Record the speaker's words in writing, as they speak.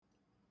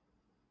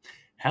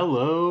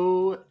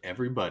Hello,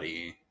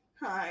 everybody.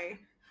 Hi.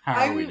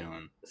 How are we I'm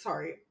doing?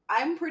 sorry.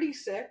 I'm pretty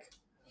sick.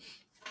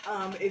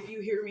 If you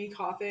hear me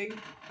coughing,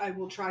 I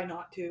will try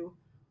not to.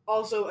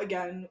 Also,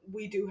 again,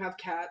 we do have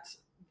cats.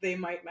 They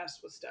might mess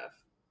with stuff.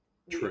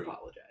 We True.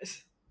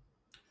 apologize.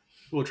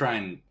 We'll try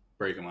and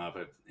break them up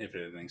if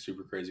anything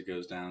super crazy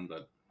goes down,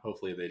 but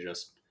hopefully they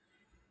just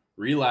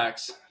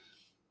relax.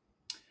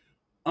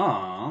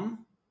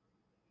 Um,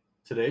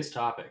 Today's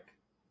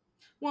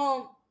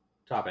Well,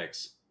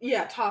 topics.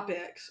 yeah,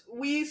 topics.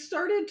 We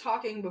started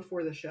talking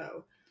before the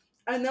show,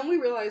 and then we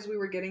realized we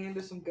were getting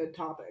into some good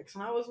topics,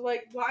 and I was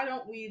like, why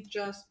don't we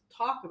just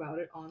talk about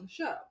it on the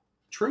show?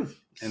 True,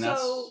 and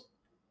So,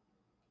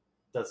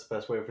 that's the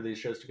best way for these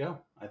shows to go.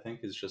 I think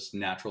is just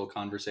natural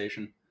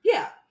conversation.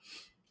 yeah.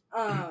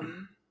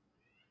 Um,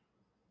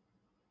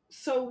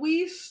 So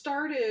we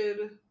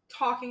started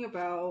talking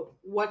about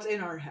what's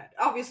in our head.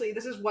 Obviously,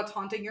 this is what's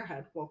haunting your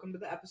head. Welcome to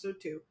the episode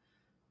 2.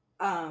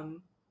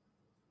 Um,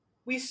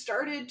 we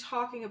started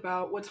talking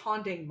about what's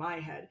haunting my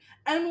head.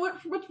 And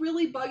what's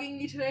really bugging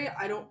me today,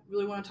 I don't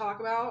really want to talk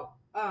about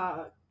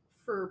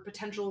for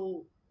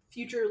potential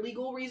future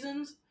legal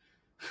reasons.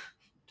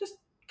 Just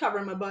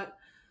covering my butt.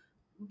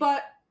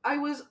 But I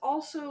was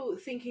also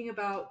thinking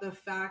about the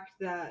fact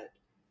that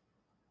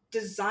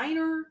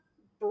designer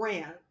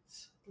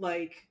brands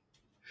like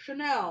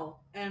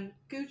Chanel and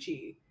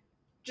Gucci,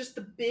 just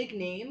the big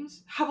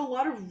names, have a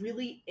lot of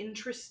really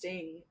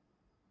interesting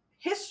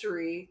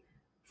history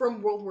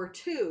from World War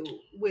II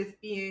with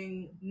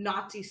being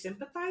Nazi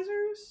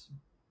sympathizers.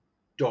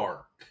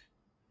 Dark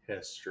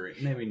history.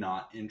 Maybe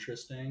not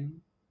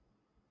interesting.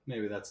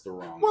 Maybe that's the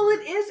wrong Well,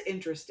 word. it is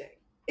interesting.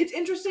 It's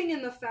interesting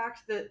in the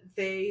fact that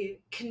they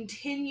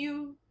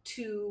continue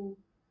to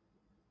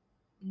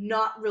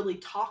not really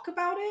talk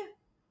about it.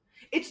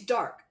 It's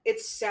dark,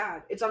 it's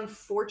sad, it's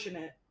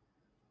unfortunate,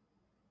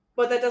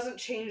 but that doesn't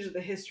change that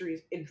the history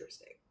is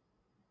interesting.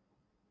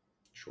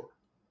 Sure.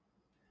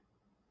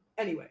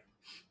 Anyway,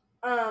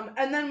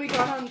 and then we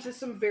got on to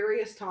some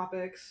various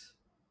topics,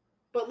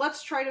 but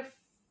let's try to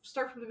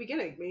start from the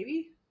beginning,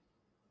 maybe?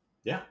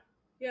 Yeah.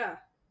 Yeah.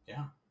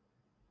 Yeah.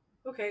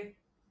 Okay.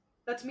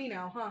 That's me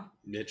now, huh?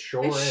 It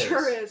sure It is.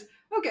 sure is.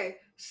 Okay,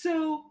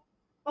 so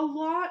a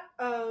lot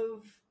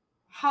of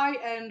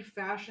high-end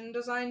fashion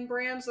design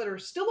brands that are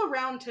still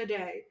around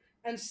today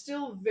and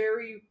still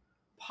very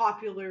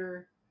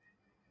popular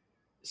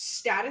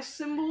status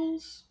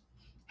symbols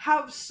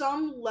have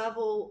some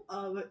level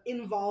of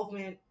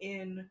involvement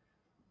in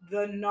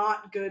the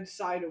not good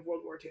side of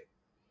World War II.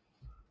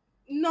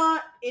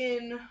 Not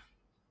in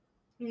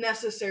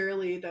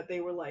necessarily that they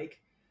were like,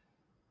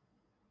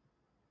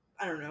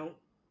 I don't know,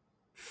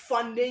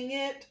 funding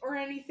it or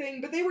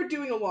anything, but they were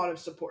doing a lot of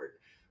support.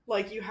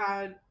 Like you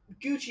had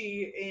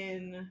Gucci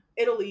in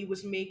Italy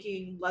was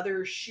making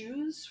leather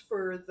shoes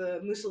for the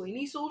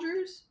Mussolini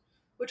soldiers,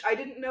 which I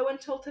didn't know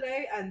until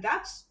today, and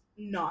that's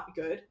not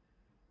good.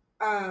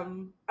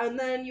 And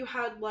then you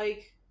had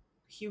like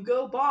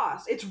Hugo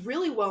Boss. It's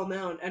really well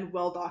known and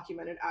well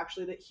documented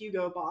actually that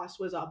Hugo Boss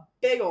was a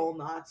big old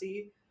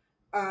Nazi.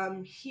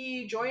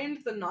 He joined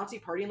the Nazi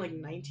party in like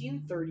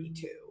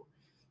 1932.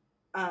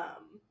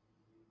 Um,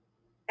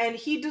 and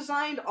he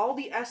designed all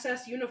the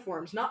SS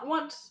uniforms, not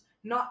once,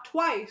 not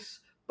twice,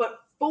 but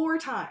 4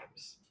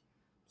 times.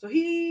 So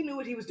he knew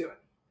what he was doing.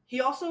 He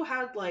also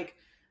had like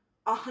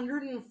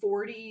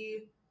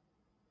 140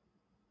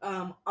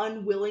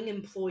 unwilling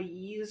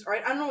employees, or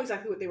I don't know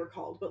exactly what they were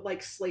called, but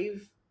like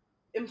slave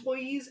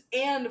employees,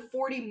 and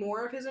 40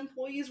 more of his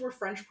employees were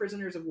French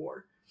prisoners of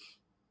war.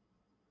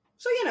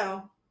 So,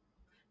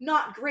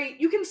 not great.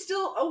 You can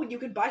still, you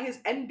could buy his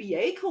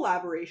NBA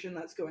collaboration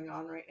that's going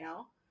on right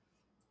now.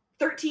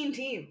 13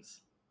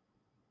 teams.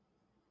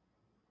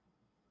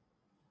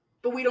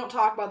 But we don't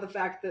talk about the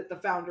fact that the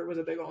founder was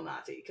a big old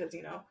Nazi because,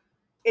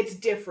 it's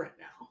different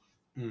now.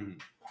 Mm.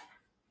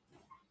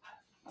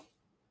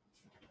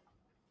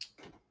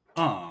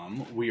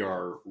 We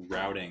are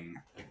routing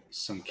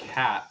some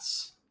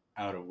cats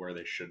out of where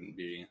they shouldn't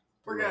be.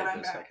 We're good,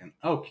 I'm back. Second.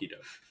 Okie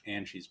doke.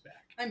 And she's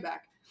back. I'm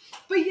back.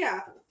 But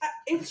yeah,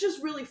 it's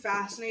just really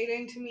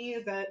fascinating to me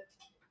that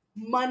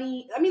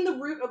the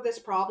root of this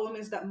problem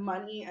is that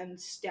money and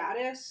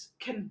status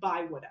can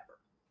buy whatever.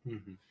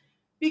 Mm-hmm.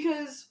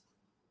 Because,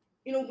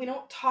 we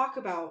don't talk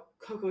about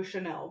Coco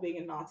Chanel being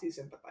a Nazi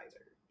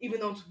sympathizer, even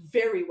though it's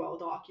very well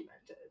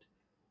documented.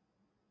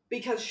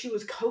 Because she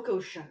was Coco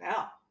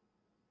Chanel.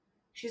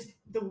 She's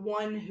the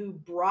one who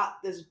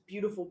brought this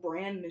beautiful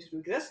brand into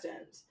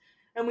existence.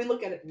 And we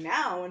look at it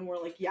now and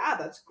we're like, yeah,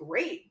 that's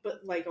great.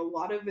 But like a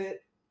lot of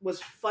it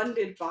was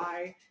funded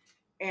by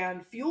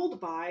and fueled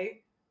by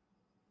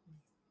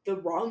the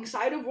wrong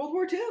side of World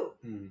War II.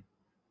 Mm.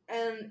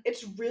 And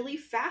it's really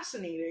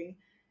fascinating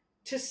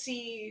to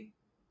see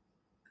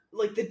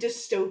like the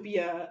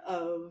dystopia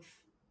of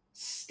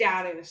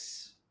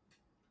status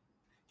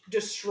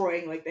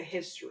destroying like the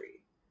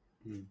history.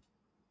 Mm.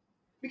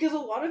 Because a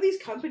lot of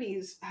these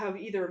companies have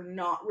either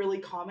not really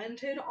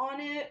commented on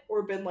it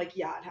or been like,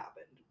 yeah, it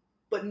happened,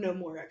 but no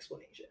more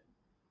explanation.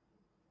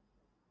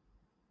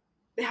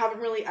 they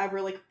haven't really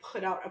ever like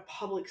put out a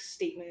public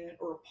statement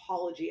or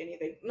apology,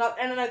 anything. Not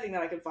and anything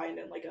that I could find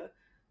in like a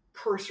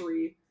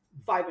cursory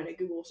 5-minute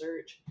Google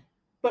search.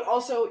 But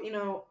also,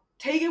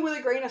 take it with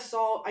a grain of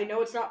salt. I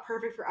know it's not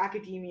perfect for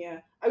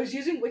academia. I was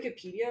using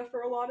Wikipedia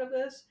for a lot of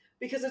this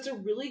because it's a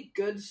really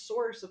good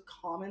source of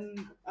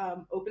common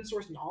open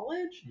source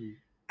knowledge. Mm.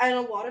 And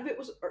a lot of it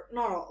was, or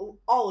not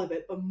all of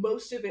it, but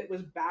most of it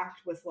was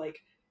backed with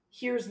like,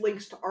 here's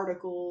links to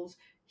articles,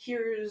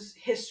 here's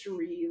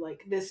history,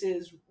 like this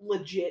is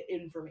legit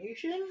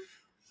information.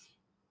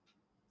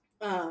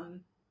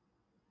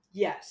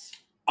 Yes.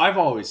 I've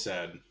always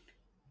said,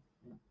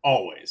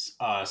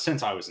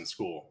 since I was in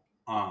school,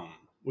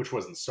 which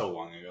wasn't so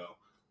long ago,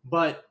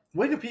 but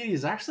Wikipedia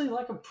is actually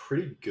like a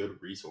pretty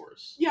good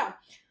resource. Yeah.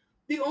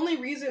 The only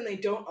reason they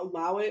don't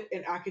allow it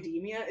in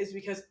academia is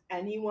because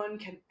anyone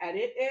can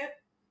edit it,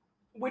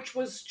 which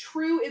was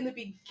true in the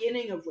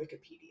beginning of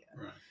Wikipedia.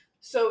 Right.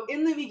 So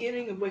in the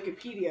beginning of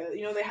Wikipedia,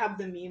 they have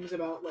the memes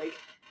about like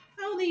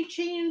how they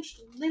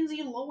changed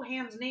Lindsay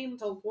Lohan's name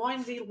to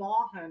Lindsay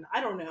Lohan. I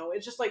don't know.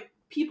 It's just like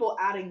people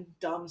adding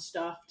dumb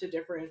stuff to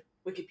different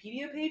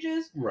Wikipedia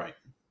pages. Right.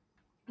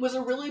 Was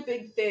a really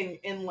big thing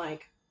in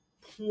like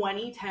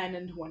 2010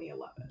 and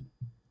 2011.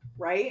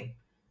 Right?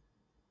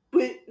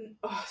 But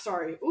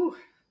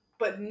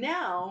but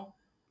now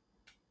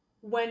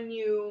when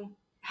you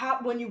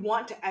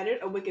want to edit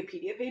a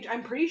Wikipedia page,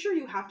 I'm pretty sure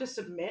you have to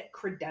submit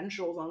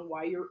credentials on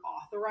why you're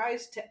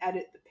authorized to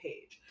edit the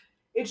page.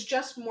 It's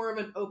just more of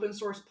an open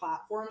source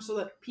platform so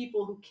that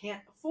people who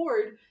can't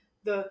afford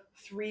the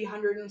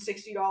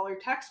 $360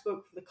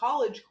 textbook for the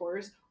college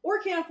course or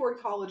can't afford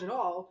college at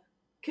all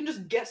can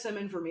just get some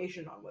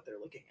information on what they're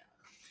looking at.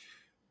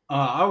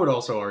 I would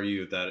also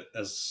argue that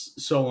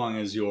so long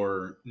as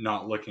you're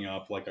not looking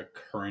up like a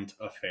current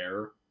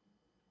affair,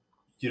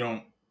 you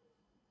don't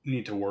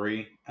need to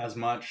worry as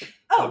much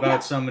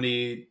about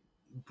somebody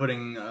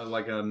putting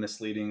like a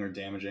misleading or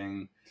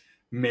damaging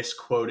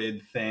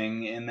misquoted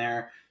thing in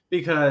there,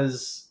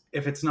 because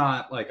if it's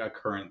not like a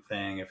current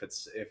thing, if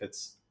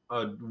it's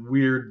a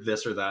weird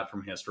this or that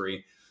from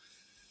history,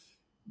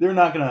 they're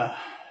not gonna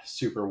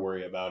super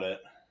worry about it.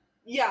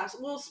 Yes,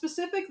 well,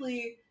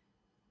 specifically,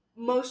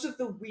 most of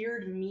the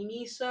weird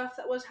meme stuff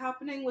that was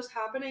happening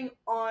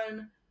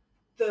on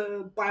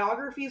the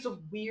biographies of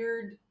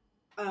weird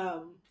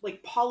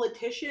like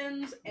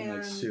politicians and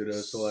like pseudo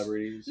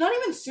celebrities. Not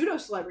even pseudo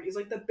celebrities,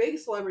 like the big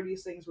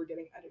celebrities things were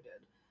getting edited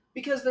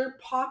because they're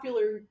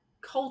popular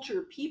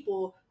culture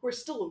people who are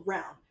still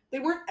around. They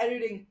weren't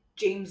editing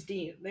James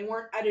Dean. They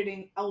weren't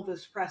editing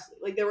Elvis Presley.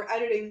 Like they were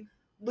editing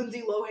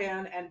Lindsay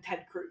Lohan and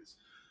Ted Cruz.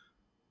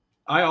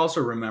 I also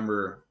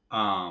remember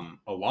a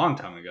long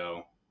time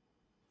ago,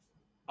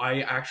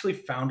 I actually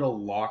found a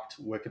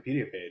locked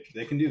Wikipedia page.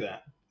 They can do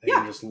that. They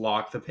can just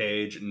lock the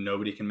page and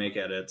nobody can make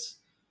edits.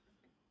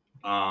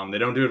 They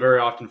don't do it very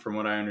often from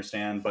what I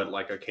understand, but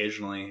like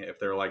occasionally if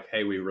they're like,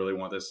 hey, we really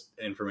want this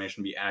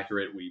information to be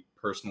accurate, we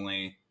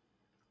personally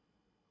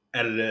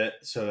edit it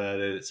so that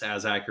it's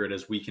as accurate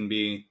as we can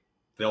be,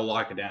 they'll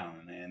lock it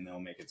down and they'll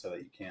make it so that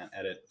you can't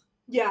edit.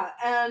 Yeah,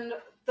 and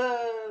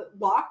the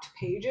locked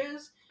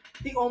pages,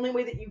 the only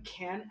way that you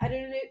can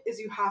edit it is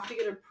you have to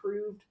get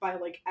approved by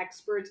like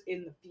experts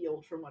in the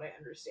field, from what I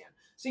understand.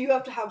 So you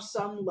have to have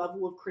some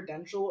level of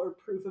credential or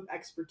proof of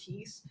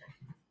expertise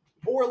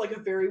or like a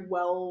very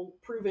well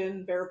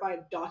proven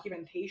verified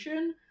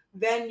documentation,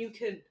 then you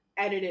can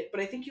edit it.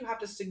 But I think you have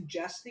to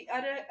suggest the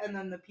edit and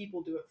then the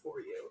people do it for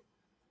you.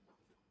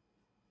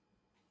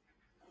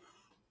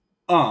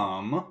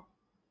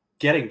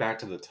 Getting back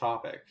to the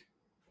topic.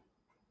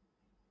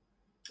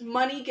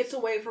 Money gets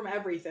away from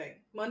everything.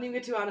 Money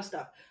gets you out of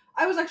stuff.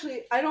 I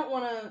don't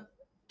want to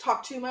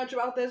talk too much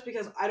about this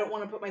because I don't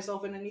want to put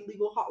myself in any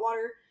legal hot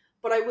water,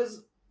 but I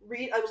was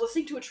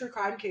listening to a true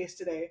crime case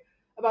today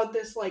about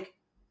this like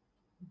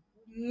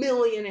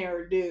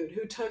millionaire dude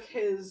who took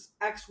his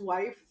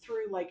ex-wife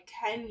through like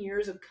 10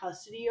 years of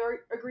custody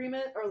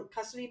agreement or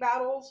custody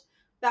battles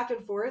back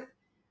and forth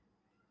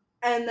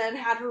and then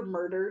had her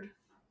murdered.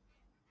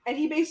 And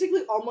he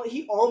basically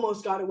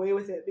almost got away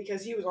with it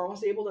because he was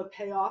almost able to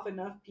pay off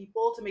enough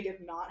people to make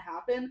it not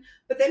happen.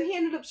 But then he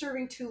ended up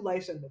serving 2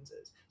 life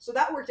sentences. So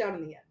that worked out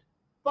in the end.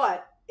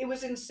 But it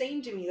was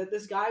insane to me that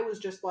this guy was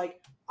just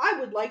like, I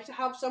would like to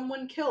have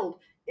someone killed.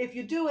 If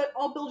you do it,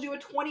 I'll build you a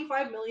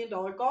 $25 million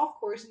golf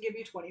course and give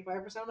you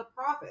 25% of the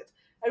profits.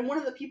 And one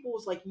of the people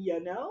was like,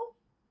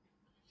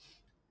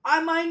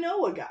 I might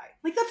know a guy.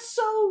 Like, that's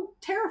so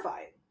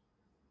terrifying.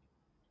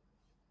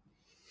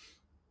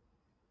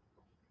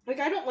 Like,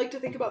 I don't like to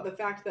think about the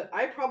fact that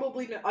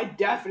I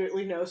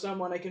definitely know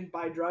someone I can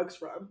buy drugs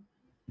from.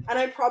 And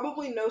I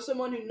probably know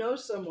someone who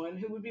knows someone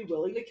who would be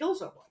willing to kill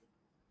someone.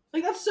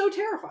 Like, that's so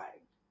terrifying.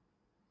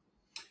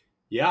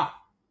 Yeah.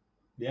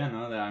 Yeah,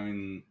 no, I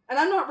mean... And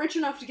I'm not rich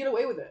enough to get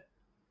away with it.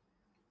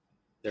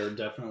 There are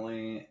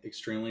definitely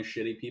extremely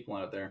shitty people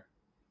out there.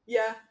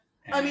 Yeah.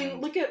 And... I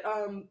mean, look at,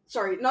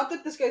 sorry, not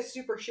that this guy's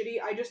super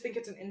shitty, I just think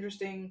it's an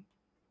interesting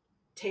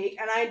take,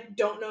 and I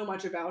don't know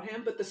much about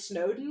him, but the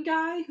Snowden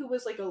guy, who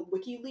was like a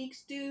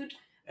WikiLeaks dude,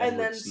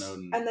 Edward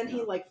Snowden. And then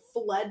he like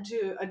fled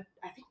to I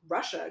think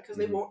Russia because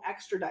they won't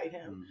extradite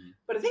him.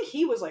 But I think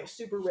he was like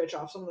super rich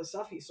off some of the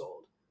stuff he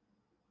sold.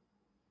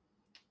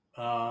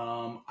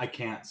 I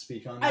can't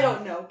speak on that. I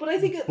don't know, but I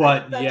think that's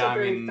a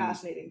very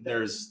fascinating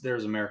thing.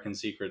 There's American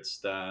secrets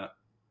that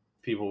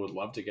people would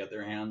love to get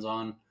their hands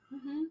on.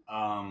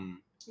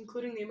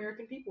 Including the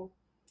American people.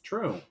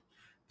 True.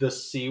 The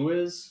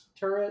CIWS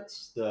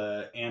turrets,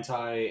 the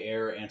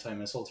anti-air,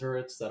 anti-missile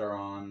turrets that are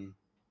on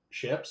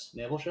ships,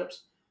 naval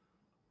ships.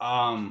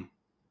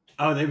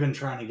 They've been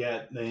trying to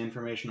get the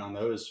information on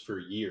those for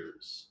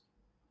years.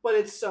 But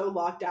it's so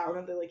locked down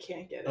and they like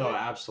can't get it. Oh,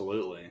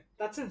 absolutely.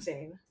 That's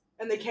insane.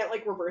 And they can't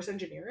like reverse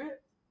engineer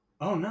it?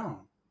 Oh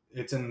no.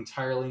 It's an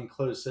entirely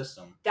enclosed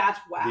system. That's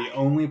whack. The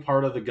only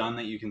part of the gun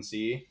that you can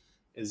see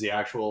is the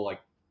actual like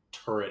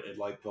turret,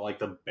 like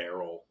the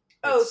barrel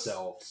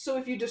itself. So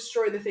if you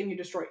destroy the thing, you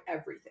destroy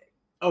everything.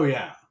 Oh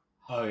yeah.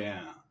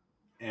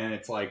 And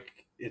it's like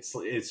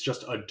it's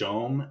just a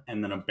dome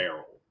and then a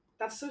barrel.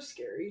 That's so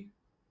scary.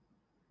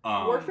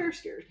 Warfare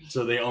scares me.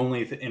 So the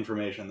only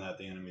information that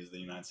the enemies of the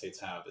United States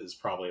have is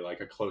probably like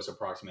a close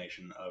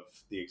approximation of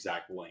the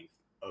exact length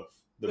of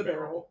the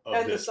barrel of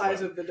and the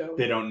size of the dome.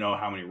 They don't know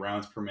how many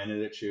rounds per minute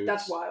it shoots.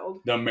 That's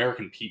wild. The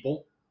American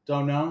people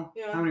don't know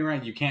how many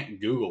rounds. You can't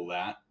Google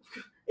that.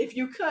 If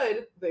you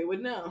could, they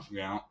would know.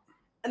 Yeah.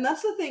 And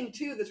that's the thing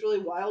too that's really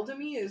wild to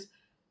me is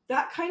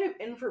that kind of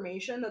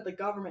information that the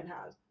government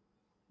has.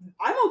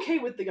 I'm okay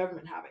with the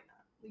government having that.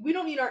 We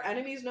don't need our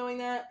enemies knowing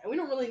that, and we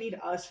don't really need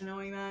us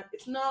knowing that.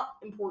 It's not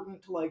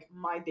important to like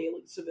my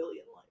daily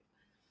civilian life.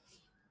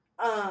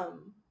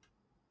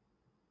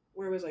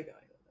 Where was I going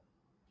with that?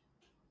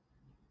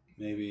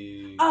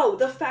 Maybe. Oh,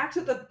 the fact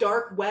that the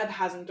dark web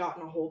hasn't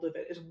gotten a hold of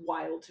it is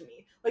wild to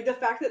me. Like the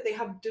fact that they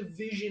have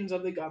divisions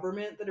of the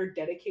government that are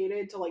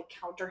dedicated to like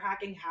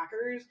counter-hacking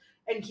hackers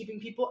and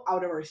keeping people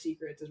out of our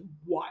secrets is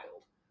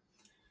wild.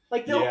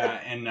 Like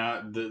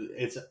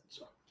it's.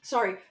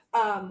 Sorry,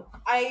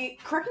 I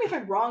correct me if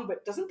I'm wrong,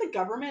 but doesn't the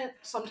government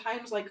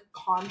sometimes like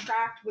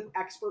contract with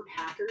expert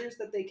hackers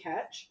that they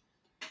catch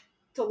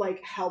to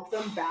like help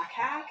them back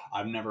hack?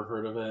 I've never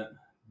heard of it.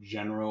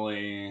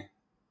 Generally,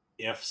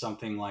 if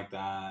something like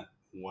that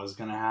was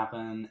going to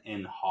happen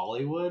in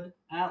Hollywood,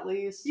 at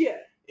least,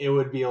 it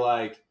would be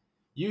like,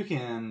 you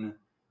can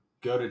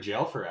go to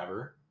jail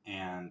forever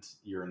and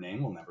your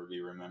name will never be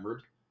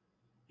remembered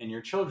and your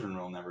children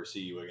will never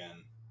see you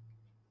again.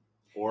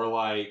 Or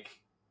like,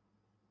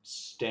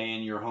 stay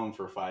in your home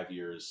for 5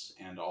 years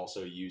and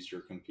also use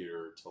your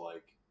computer to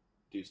like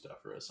do stuff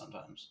for us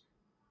sometimes.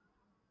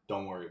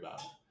 Don't worry about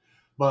it.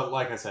 But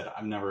like I said,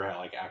 I've never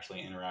like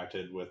actually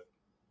interacted with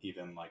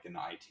even like an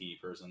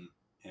IT person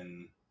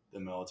in the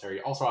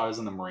military. Also, I was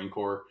in the Marine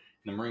Corps,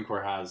 and the Marine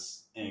Corps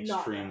has an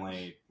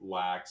extremely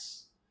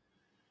lax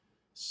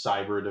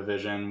cyber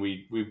division.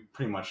 We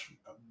pretty much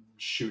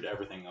shoot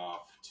everything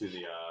off to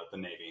the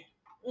Navy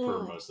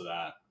for most of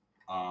that.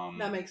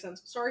 That makes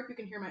sense. Sorry if you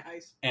can hear my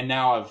ice. And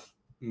now I've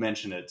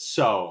mentioned it,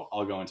 so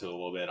I'll go into it a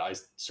little bit. I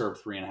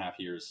served 3.5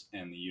 years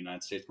in the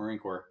United States Marine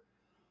Corps.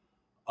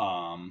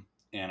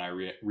 And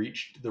I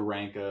reached the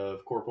rank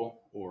of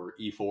corporal, or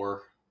E4,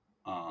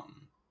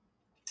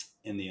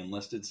 in the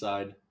enlisted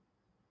side.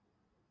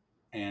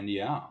 And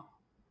yeah.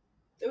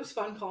 It was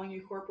fun calling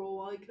you corporal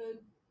while I could.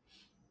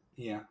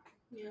 Yeah.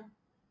 Yeah.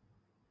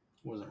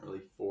 Wasn't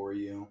really for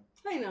you.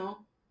 I know,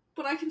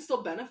 but I can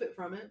still benefit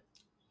from it.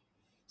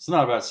 It's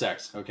not about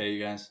sex, okay,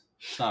 you guys?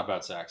 It's not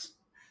about sex.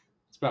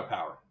 It's about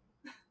power.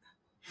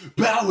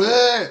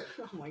 Power!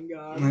 Oh my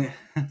god.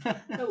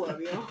 I love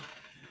you.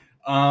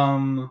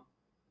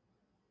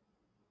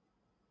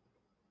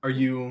 Are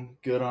you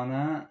good on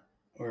that?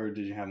 Or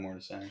did you have more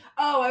to say?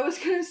 Oh, I was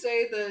going to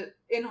say that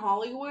in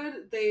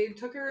Hollywood, they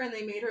took her and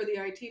they made her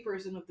the IT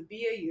person of the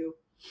BAU.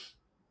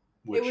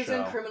 It was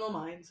in Criminal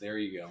Minds. There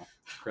you go.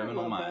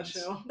 Criminal Minds. That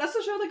show. That's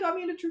the show that got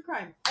me into true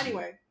crime.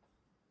 Anyway.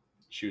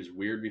 She was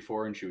weird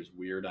before and she was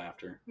weird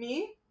after.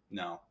 Me?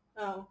 No.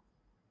 Oh.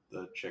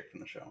 The chick from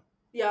the show.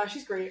 Yeah,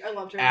 she's great. I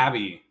loved her.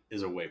 Abby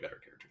is a way better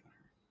character than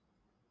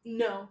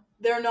her. No.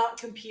 They're not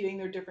competing.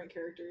 They're different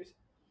characters.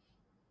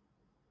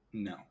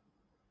 No.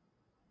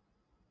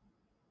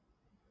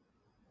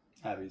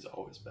 Abby's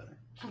always better.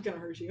 I'm gonna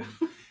hurt you.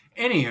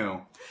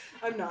 Anywho.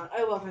 I'm not.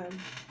 I love him.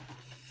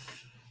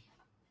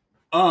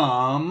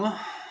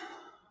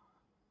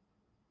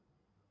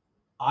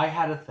 I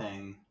had a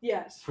thing.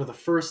 Yes. For the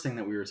first thing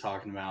that we were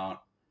talking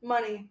about.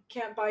 Money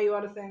can't buy you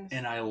out of things.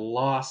 And I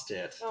lost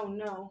it. Oh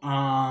no.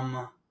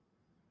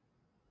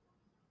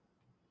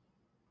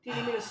 Do you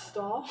need me to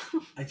stall?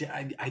 I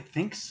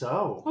think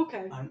so.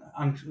 Okay.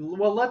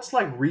 Well, let's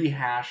like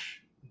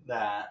rehash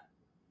that.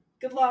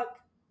 Good luck.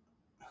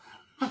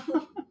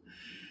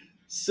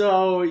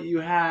 So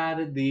you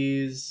had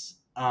these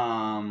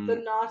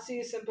the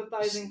Nazi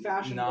sympathizing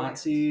fashion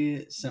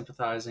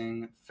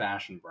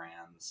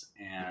brands,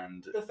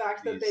 and the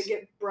fact that they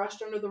get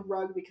brushed under the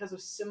rug because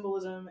of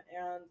symbolism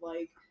and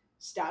like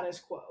status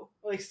quo,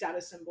 like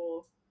status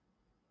symbol.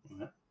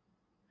 What?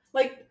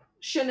 Like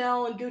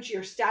Chanel and Gucci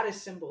are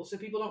status symbols, so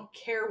people don't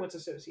care what's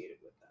associated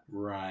with them.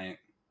 Right.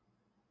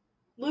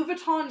 Louis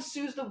Vuitton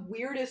sues the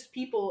weirdest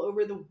people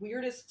over the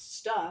weirdest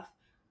stuff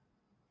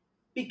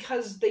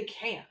because they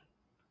can.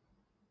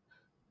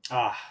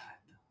 Ah,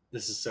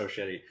 this is so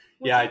shitty.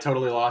 What's yeah, that? I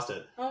totally lost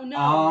it. Oh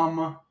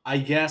no. I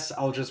guess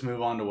I'll just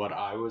move on to what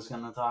I was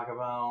gonna talk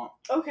about.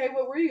 Okay,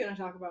 what were you going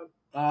to talk about?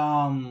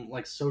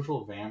 Like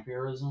social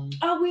vampirism.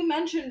 Oh, we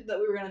mentioned that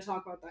we were going to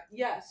talk about that.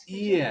 Yes.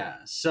 Continue. Yeah.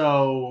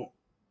 So,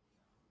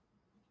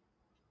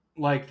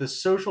 like, the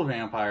social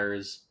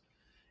vampires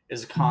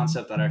is a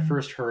concept that I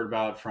first heard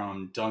about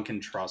from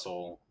Duncan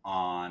Trussell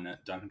on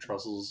Duncan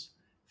Trussell's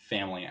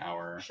Family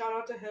Hour. Shout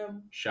out to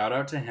him. Shout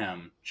out to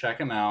him. Check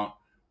him out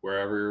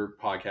wherever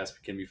podcasts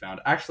can be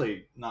found.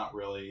 Actually, not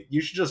really.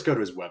 You should just go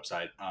to his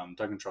website,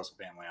 Duncan Trussell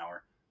Family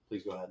Hour.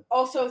 Please go ahead.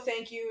 Also,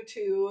 thank you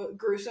to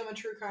Gruesome, a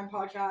true crime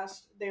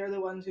podcast. They are the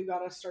ones who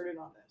got us started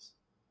on this.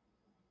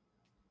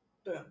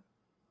 Boom.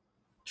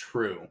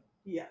 True.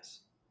 Yes.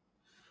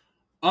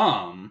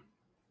 Vampirism.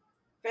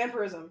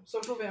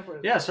 Social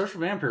vampirism. Yeah, social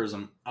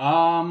vampirism.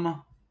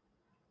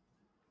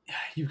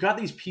 You've got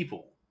these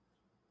people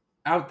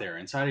out there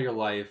inside of your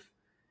life,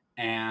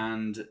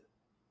 and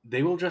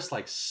they will just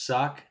like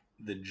suck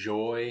the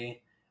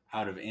joy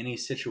out of any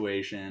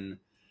situation.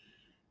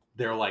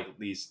 They're like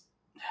these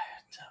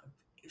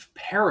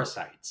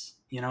parasites,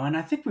 and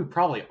I think we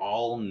probably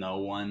all know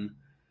one.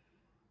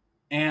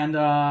 And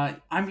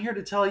I'm here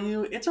to tell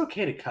you, it's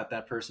okay to cut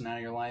that person out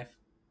of your life.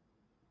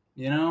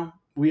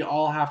 We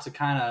all have to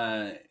kind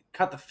of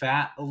cut the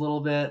fat a little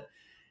bit.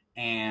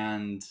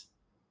 And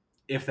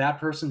if that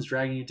person's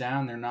dragging you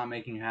down, they're not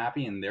making you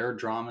happy, and their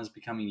drama is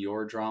becoming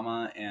your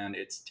drama, and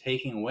it's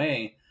taking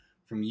away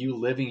from you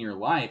living your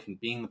life and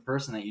being the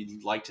person that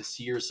you'd like to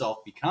see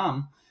yourself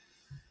become,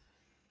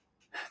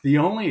 the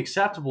only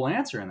acceptable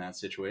answer in that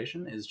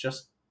situation is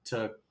just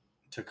to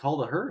call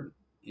the herd,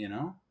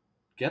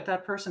 Get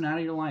that person out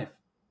of your life.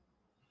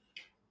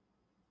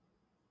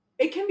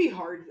 It can be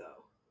hard,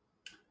 though.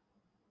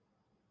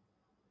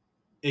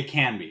 It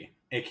can be.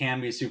 It can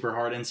be super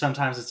hard, and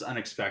sometimes it's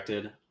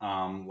unexpected.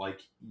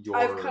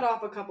 I've cut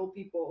off a couple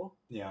people.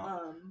 Yeah,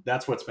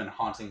 that's what's been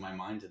haunting my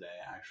mind today.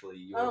 Actually,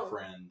 your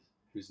friend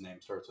whose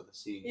name starts with a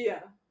C.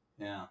 Yeah.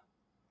 Yeah.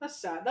 That's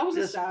sad. That was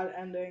a sad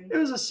ending. It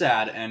was a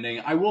sad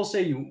ending. I will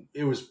say you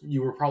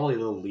were probably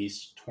the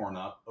least torn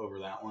up over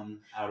that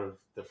one out of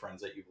the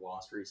friends that you've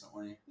lost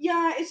recently.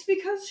 Yeah, it's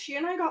because she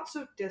and I got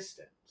so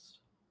distanced.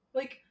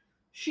 Like,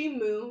 she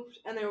moved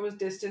and there was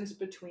distance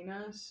between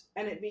us,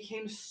 and it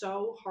became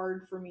so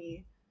hard for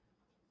me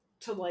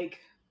to like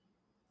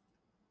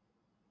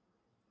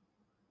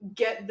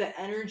get the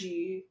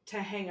energy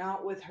to hang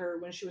out with her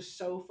when she was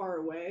so far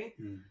away.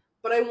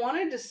 But I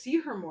wanted to see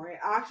her more. I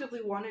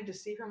actively wanted to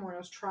see her more. I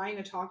was trying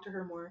to talk to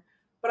her more.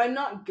 But I'm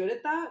not good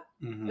at that,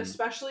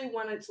 especially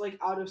when it's like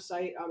out of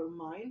sight, out of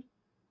mind.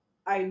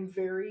 I'm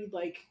very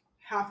like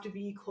have to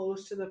be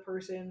close to the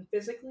person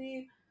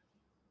physically.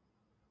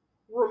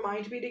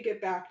 Remind me to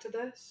get back to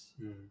this.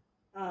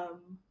 I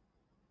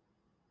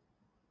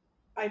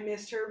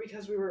missed her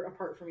because we were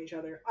apart from each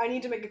other. I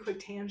need to make a quick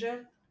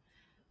tangent.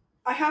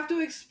 I have to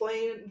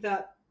explain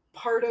that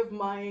part of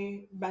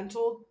my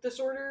mental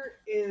disorder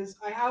is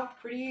I have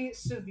pretty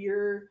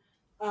severe,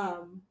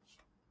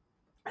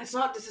 it's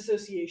not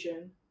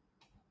disassociation.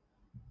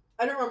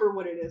 I don't remember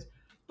what it is.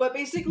 But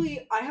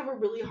basically, I have a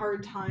really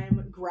hard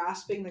time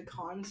grasping the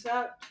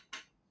concept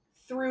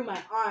through my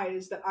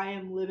eyes that I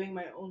am living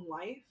my own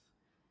life.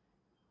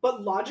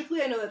 But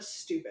logically, I know that's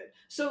stupid.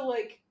 So,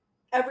 like,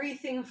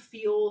 everything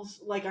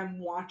feels like I'm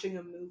watching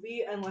a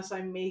movie unless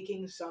I'm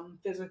making some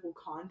physical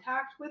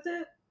contact with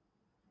it.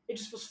 It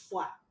just feels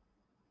flat.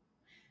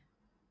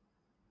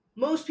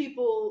 Most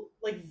people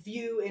like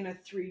view in a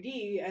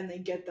 3D and they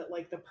get that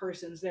like the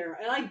person's there.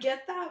 And I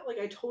get that, like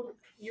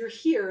you're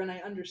here and I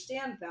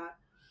understand that.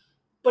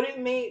 But it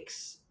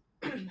makes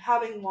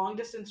having long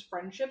distance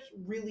friendships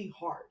really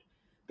hard.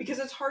 Because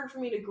it's hard for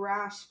me to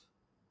grasp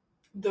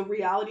the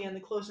reality and the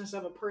closeness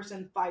of a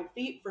person 5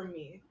 feet from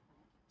me.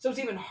 So it's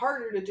even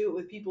harder to do it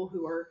with people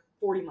who are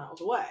 40 miles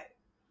away.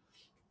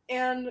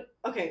 And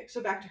okay,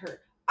 so back to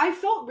her. I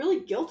felt really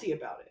guilty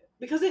about it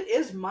because it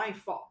is my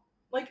fault.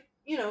 Like,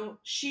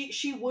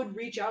 she would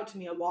reach out to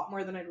me a lot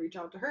more than I'd reach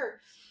out to her.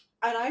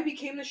 And I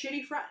became the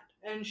shitty friend.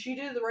 And she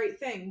did the right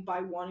thing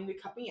by wanting to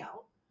cut me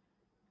out.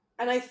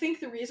 And I think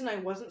the reason I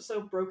wasn't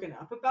so broken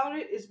up about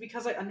it is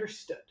because I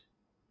understood.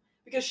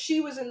 Because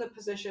she was in the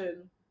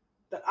position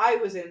that I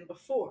was in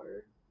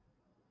before.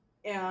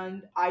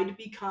 And I'd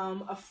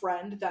become a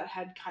friend that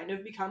had kind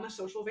of become a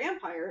social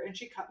vampire. And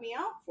she cut me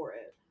out for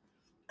it.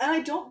 And I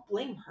don't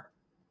blame her.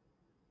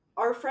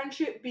 Our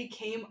friendship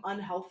became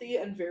unhealthy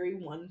and very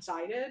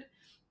one-sided.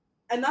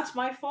 And that's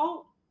my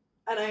fault.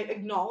 And I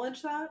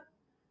acknowledge that.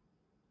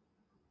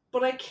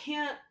 But I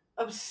can't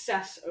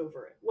obsess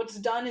over it. What's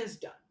done is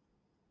done.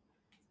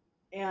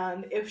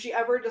 And if she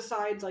ever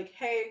decides, like,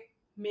 hey,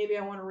 maybe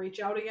I want to reach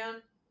out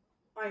again,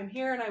 I am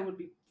here and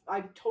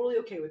I'm totally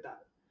okay with that.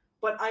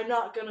 But I'm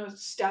not going to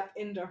step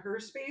into her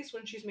space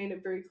when she's made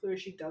it very clear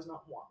she does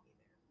not want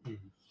me there.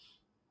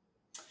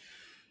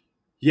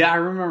 Yeah, I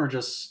remember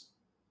just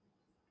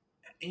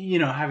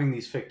having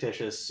these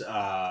fictitious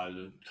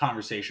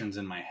conversations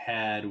in my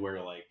head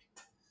where, like,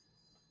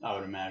 I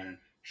would imagine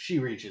she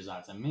reaches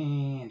out to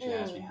me and she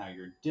asks me how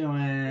you're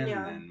doing, and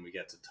Yeah. then we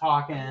get to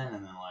talking,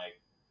 and then, like,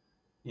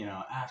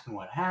 asking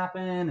what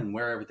happened and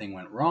where everything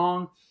went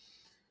wrong.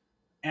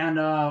 And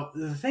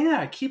the thing that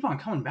I keep on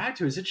coming back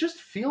to is it just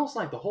feels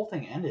like the whole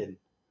thing ended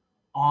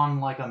on,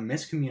 like, a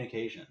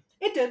miscommunication.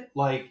 It did.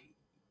 Like,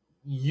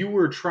 you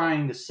were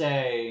trying to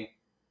say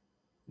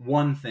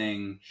one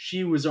thing,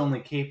 she was only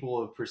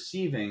capable of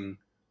perceiving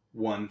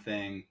one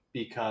thing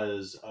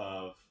because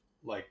of,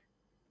 like,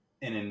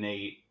 an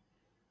innate,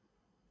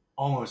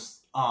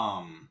 almost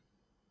um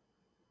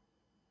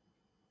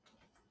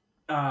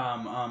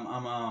um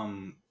um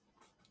um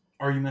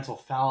argumental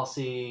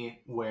fallacy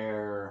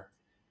where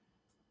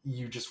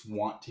you just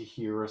want to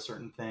hear a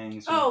certain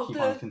thing, so you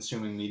keep on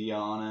consuming media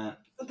on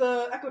it.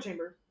 The echo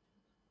chamber.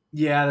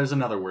 Yeah, there's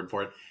another word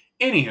for it.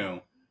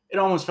 Anywho, it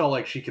almost felt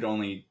like she could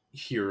only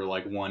hear,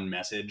 like, one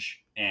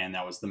message, and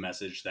that was the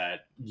message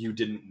that you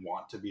didn't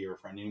want to be her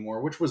friend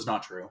anymore, which was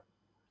not true,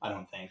 I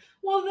don't think.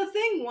 Well, the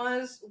thing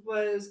was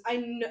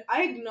I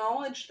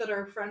acknowledged that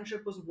our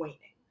friendship was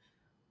waning,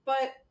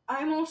 but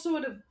I'm also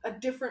at a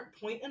different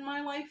point in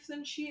my life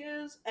than she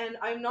is, and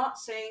I'm not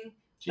saying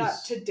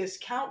that to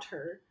discount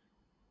her.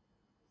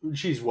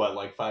 She's what,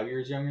 like 5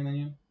 years younger than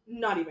you?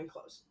 Not even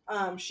close.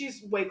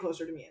 She's way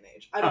closer to me in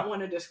age. I don't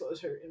want to disclose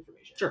her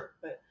information. Sure.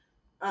 But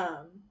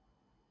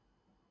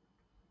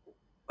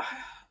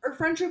our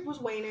friendship was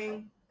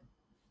waning,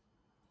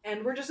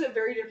 and we're just at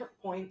very different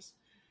points.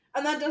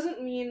 And that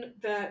doesn't mean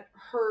that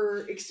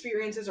her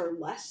experiences are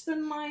less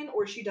than mine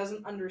or she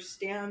doesn't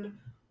understand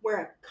where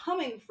I'm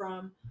coming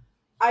from.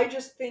 I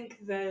just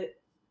think that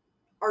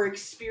our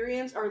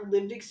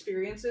lived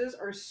experiences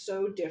are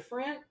so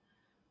different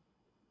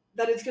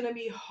that it's going to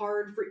be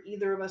hard for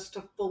either of us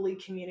to fully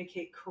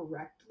communicate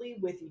correctly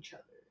with each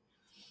other.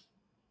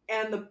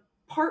 And the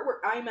part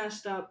where I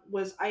messed up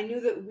was I knew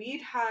that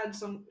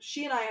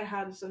she and I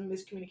had some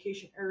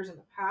miscommunication errors in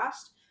the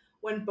past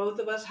when both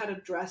of us had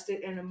addressed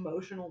it in an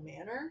emotional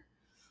manner.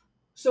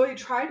 So I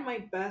tried my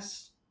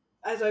best,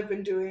 as I've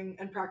been doing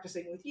and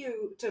practicing with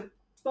you, to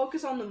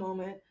focus on the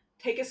moment,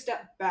 take a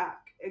step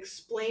back,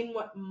 explain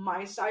what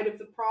my side of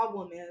the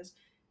problem is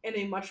in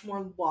a much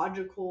more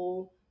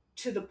logical,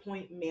 to the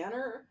point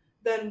manner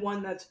than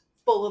one that's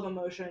full of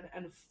emotion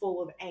and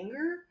full of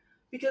anger.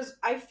 Because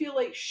I feel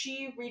like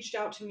she reached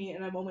out to me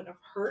in a moment of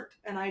hurt,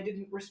 and I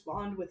didn't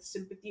respond with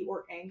sympathy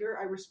or anger.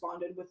 I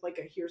responded with, like,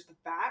 a here's the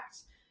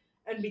facts.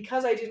 And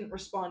because I didn't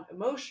respond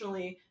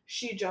emotionally,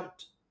 she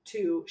jumped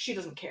to she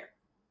doesn't care.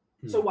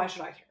 So why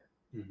should I care?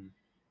 Mm-hmm.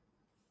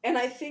 And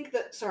I think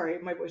that, sorry,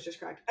 my voice just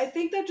cracked. I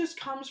think that just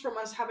comes from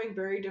us having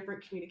very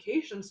different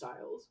communication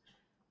styles.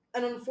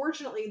 And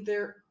unfortunately,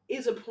 there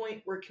is a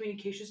point where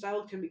communication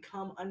styles can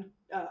become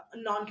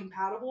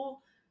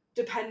non-compatible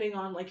depending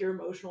on, like, your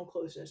emotional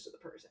closeness to the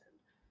person.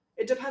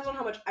 It depends on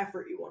how much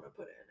effort you want to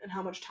put in and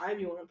how much time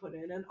you want to put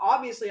in. And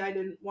obviously, I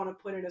didn't want to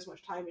put in as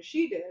much time as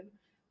she did,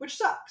 which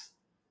sucks.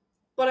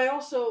 But I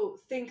also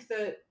think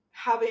that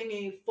having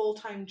a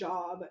full-time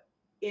job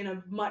in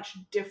a much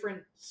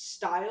different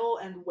style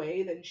and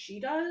way than she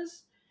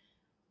does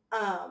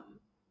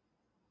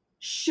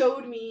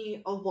showed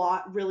me a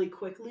lot really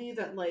quickly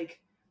that, like,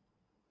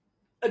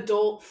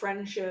 adult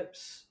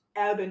friendships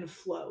ebb and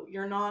flow.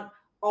 You're not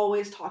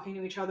always talking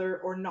to each other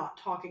or not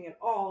talking at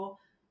all.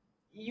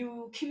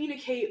 You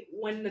communicate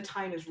when the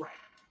time is right.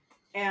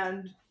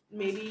 And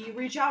maybe you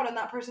reach out and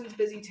that person's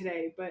busy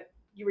today, but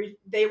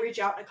they reach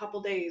out in a couple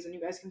days and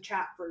you guys can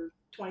chat for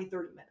 20,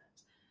 30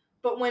 minutes.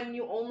 But when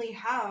you only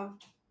have,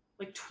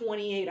 like,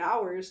 28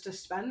 hours to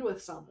spend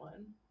with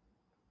someone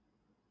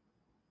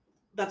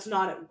that's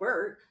not at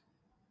work,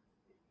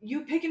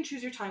 you pick and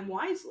choose your time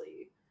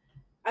wisely.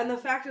 And the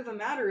fact of the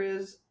matter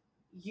is,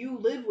 you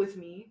live with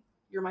me.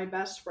 You're my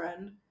best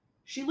friend.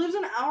 She lives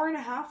an hour and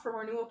a half from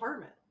our new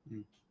apartment.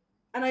 Mm.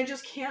 And I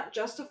just can't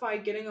justify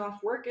getting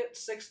off work at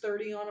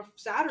 6:30 on a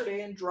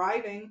Saturday and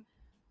driving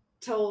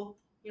till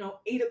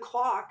 8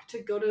 o'clock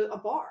to go to a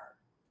bar.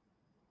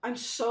 I'm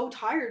so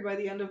tired by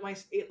the end of my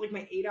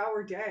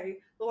 8-hour day.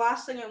 The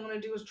last thing I want to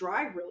do is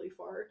drive really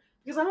far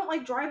because I don't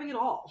like driving at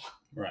all.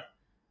 Right.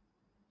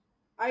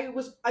 I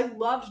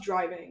loved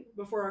driving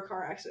before our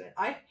car accident.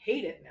 I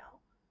hate it now.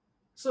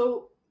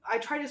 So I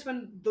try to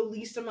spend the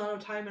least amount of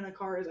time in a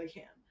car as I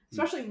can,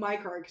 especially my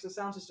car because the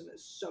sound system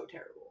is so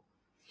terrible.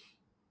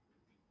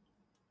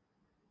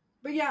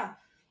 But yeah,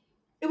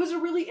 it was a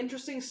really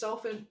interesting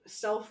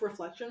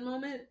self-reflection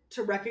moment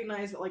to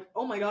recognize that, like,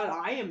 oh my god,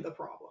 I am the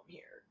problem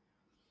here.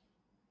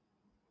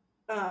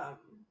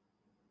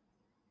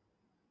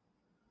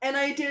 And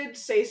I did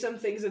say some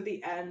things at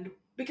the end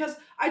because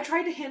I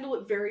tried to handle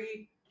it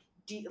very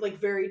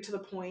very to the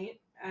point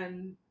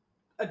and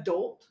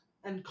adult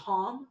and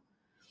calm.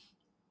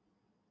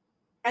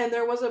 And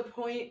there was a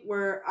point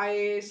where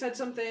I said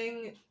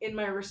something in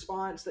my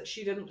response that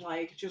she didn't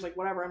like. She was like,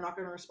 whatever, I'm not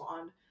going to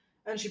respond.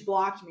 And she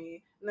blocked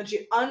me. And then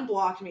she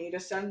unblocked me to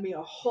send me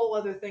a whole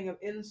other thing of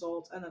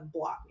insults and then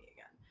blocked me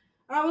again.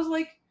 And I was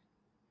like,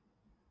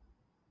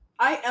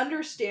 I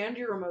understand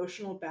your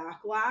emotional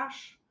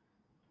backlash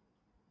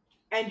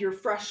and your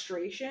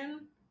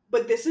frustration,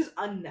 but this is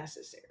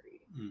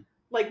unnecessary.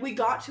 Like, we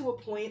got to a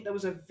point that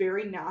was a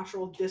very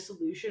natural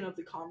dissolution of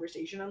the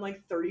conversation, and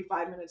like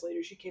 35 minutes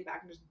later, she came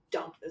back and just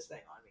dumped this thing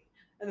on me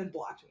and then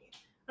blocked me.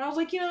 And I was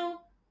like,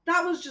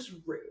 that was just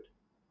rude.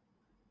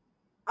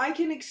 I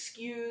can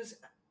excuse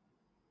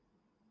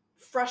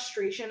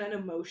frustration and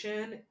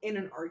emotion in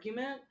an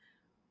argument,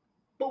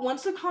 but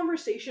once the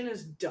conversation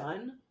is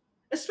done,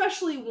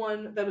 especially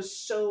one that was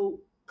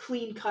so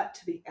clean cut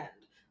to the end,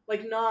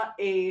 like not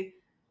a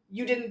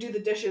you didn't do the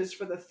dishes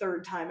for the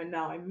third time and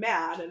now I'm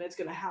mad and it's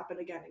going to happen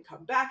again and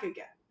come back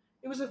again.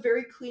 It was a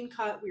very clean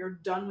cut, we are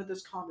done with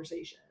this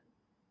conversation.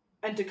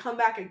 And to come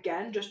back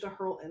again just to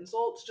hurl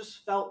insults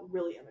just felt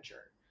really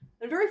immature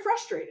and very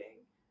frustrating.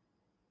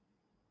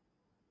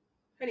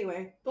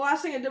 Anyway, the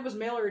last thing I did was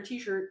mail her a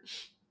t-shirt.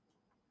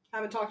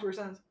 Haven't talked to her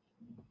since.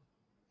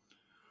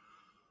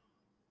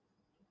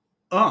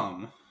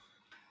 I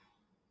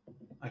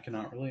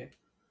cannot relate.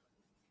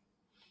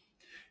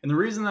 And the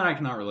reason that I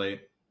cannot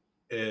relate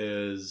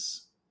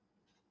is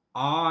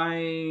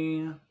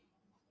I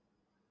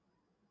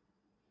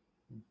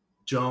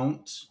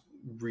don't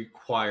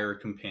require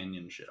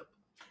companionship.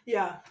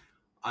 Yeah.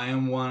 I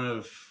am one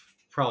of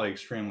probably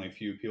extremely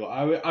few people.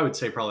 I would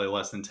say probably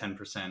less than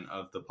 10%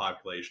 of the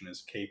population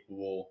is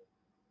capable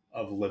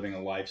of living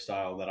a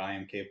lifestyle that I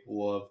am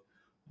capable of.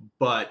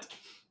 But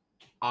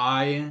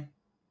I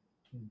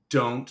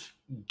don't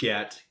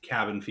get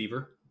cabin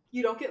fever.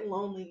 You don't get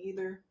lonely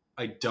either.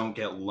 I don't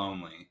get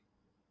lonely.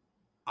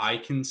 I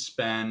can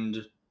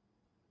spend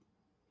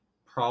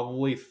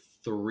probably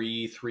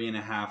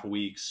 3.5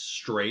 weeks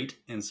straight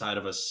inside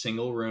of a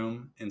single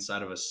room,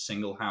 inside of a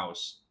single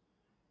house,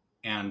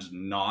 and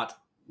not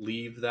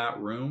leave that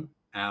room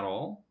at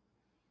all.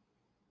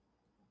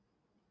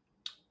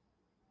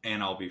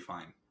 And I'll be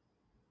fine.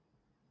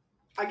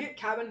 I get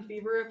cabin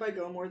fever if I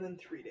go more than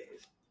 3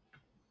 days.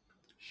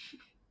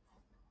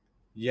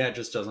 Yeah, it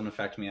just doesn't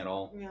affect me at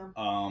all.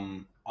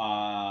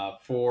 Yeah.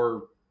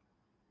 For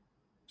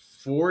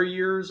 4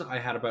 years, I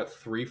had about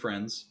 3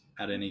 friends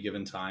at any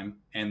given time,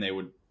 and they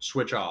would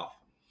switch off.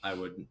 I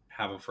would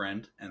have a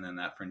friend, and then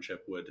that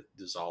friendship would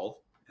dissolve,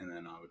 and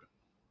then I would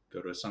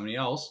go to somebody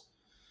else.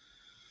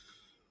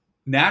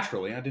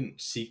 Naturally, I didn't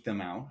seek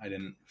them out. I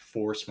didn't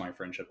force my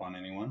friendship on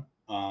anyone.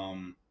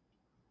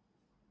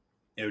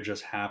 It would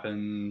just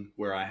happen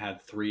where I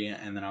had 3,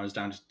 and then I was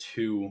down to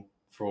 2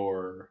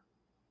 for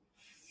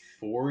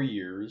 4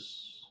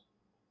 years.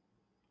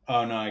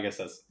 Oh, no, I guess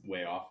that's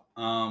way off.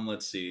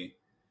 Let's see.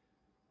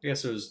 I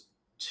guess it was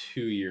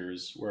 2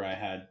 years where I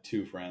had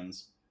 2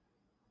 friends.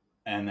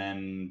 And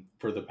then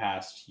for the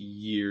past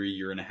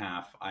year and a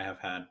half, I have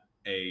had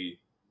a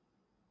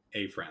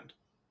friend.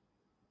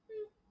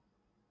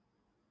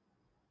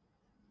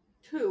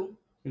 2.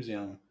 Who's the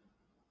other one?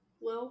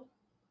 Lil.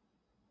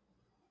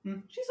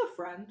 She's a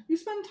friend. You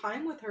spend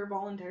time with her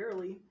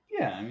voluntarily.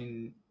 Yeah, I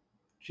mean,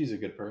 she's a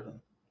good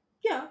person.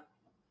 Yeah.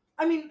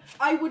 I mean,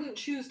 I wouldn't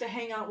choose to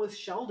hang out with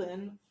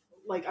Sheldon.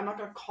 Like, I'm not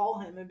going to call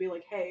him and be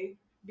like, hey,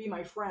 be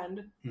my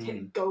friend.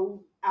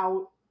 Go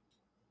out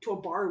to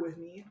a bar with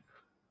me.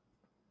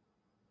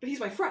 But he's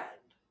my friend.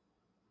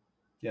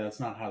 Yeah, that's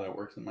not how that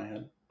works in my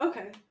head.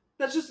 Okay.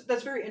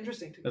 That's very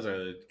interesting to me.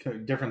 There's a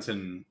difference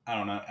in, I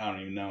don't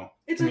even know.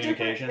 It's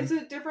communication. It's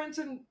a difference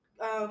in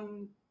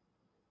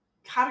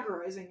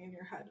categorizing in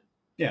your head.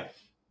 Yeah.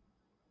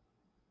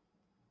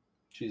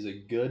 She's a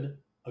good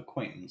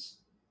acquaintance.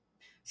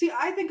 See,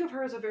 I think of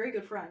her as a very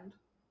good friend.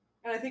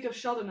 And I think of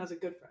Sheldon as a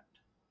good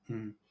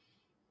friend.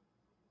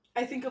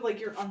 I think of, like,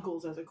 your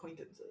uncles as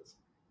acquaintances.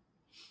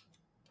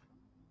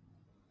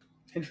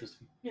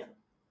 Interesting. Yeah.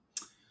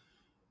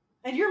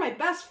 And you're my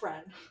best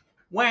friend.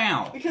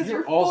 Wow. Because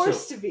you're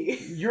forced to be.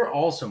 You're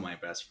also my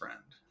best friend.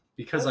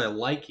 Because I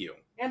like you.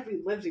 And we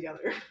live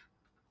together.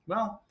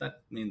 Well,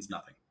 that means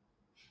nothing.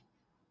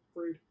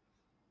 Rude.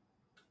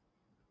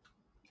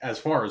 As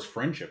far as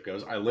friendship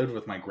goes, I lived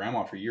with my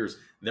grandma for years.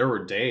 There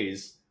were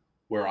days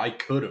where I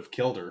could have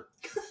killed her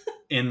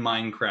in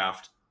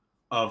Minecraft,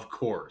 of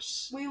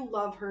course. We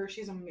love her.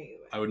 She's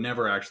amazing. I would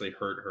never actually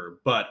hurt her,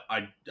 but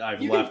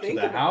I've left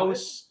the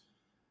house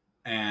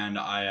and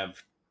I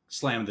have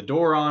slammed the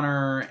door on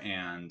her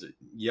and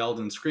yelled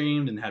and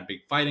screamed and had big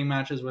fighting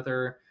matches with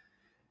her.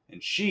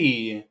 And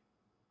she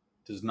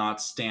does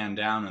not stand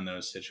down in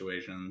those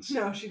situations.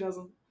 No, she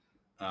doesn't.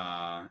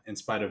 In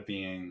spite of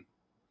being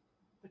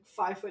like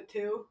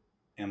 5'2"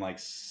 and like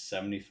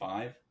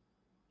 75.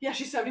 Yeah,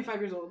 she's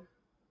 75 years old.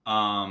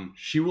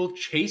 She will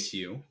chase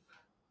you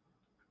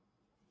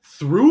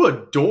through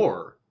a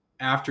door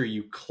after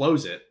you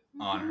close it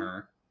on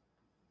her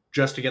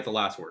just to get the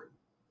last word.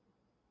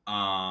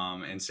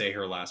 And say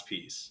her last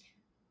piece.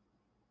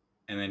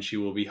 And then she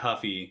will be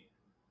huffy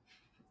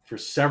for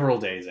several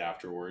days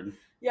afterward.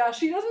 Yeah,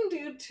 she doesn't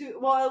do too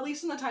well, at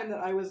least in the time that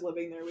I was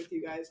living there with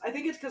you guys. I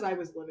think it's because I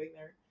was living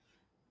there.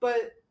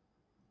 But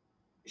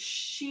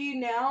she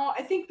now,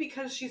 I think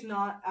because she's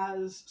not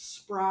as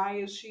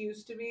spry as she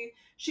used to be,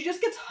 she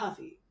just gets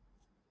huffy.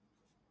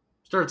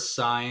 Starts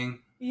sighing.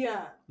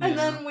 Yeah. And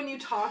then when you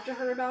talk to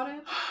her about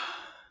it,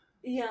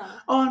 yeah.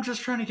 Oh, I'm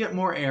just trying to get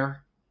more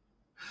air.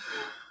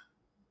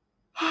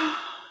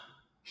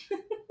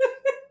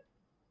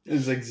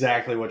 This is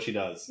exactly what she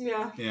does.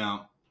 Yeah.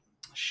 Yeah.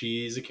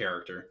 She's a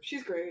character.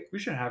 She's great. We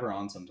should have her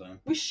on sometime.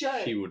 We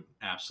should. She would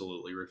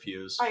absolutely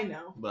refuse. I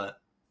know. But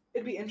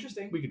it'd be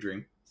interesting. We could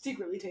dream.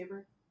 Secretly tape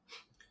her.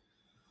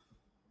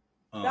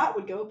 That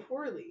would go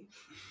poorly.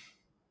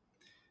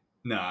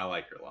 No, I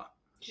like her a lot.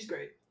 She's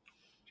great.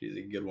 She's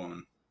a good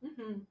woman.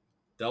 Mm-hmm.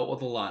 Dealt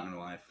with a lot in her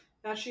life.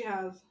 That she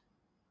has.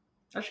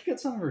 I should get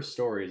some of her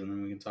stories and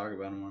then we can talk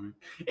about them on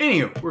it.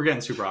 Anywho, we're getting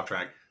super off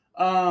track.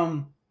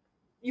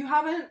 You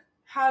haven't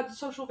had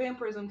social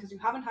vampirism because you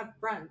haven't had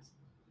friends.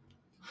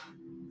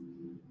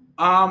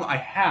 I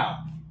have.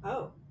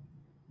 Oh.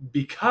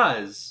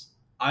 Because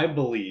I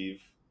believe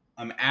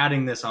I'm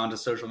adding this onto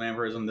social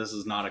vampirism. This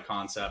is not a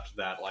concept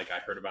that like I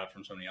heard about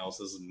from somebody else.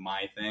 This is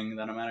my thing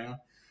that I'm adding on.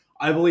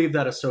 I believe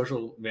that a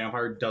social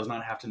vampire does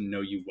not have to know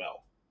you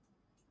well.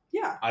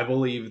 Yeah. I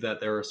believe that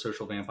there are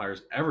social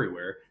vampires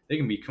everywhere. They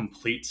can be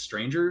complete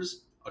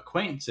strangers,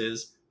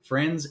 acquaintances,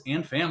 friends,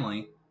 and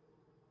family.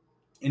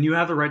 And you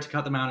have the right to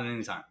cut them out at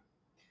any time.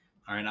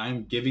 All right,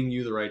 I'm giving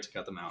you the right to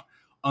cut them out.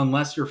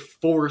 Unless you're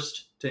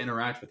forced to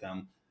interact with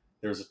them,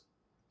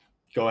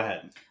 go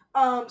ahead.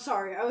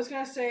 Sorry, I was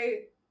going to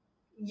say,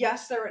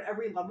 yes, they're at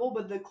every level,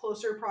 but the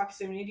closer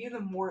proximity to you, the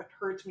more it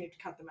hurts me to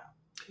cut them out.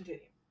 Continue.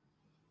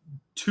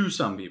 To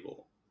some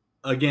people.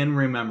 Again,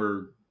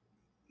 remember,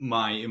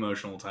 my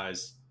emotional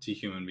ties to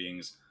human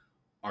beings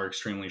are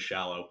extremely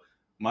shallow.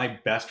 My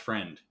best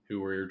friend, who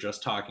we were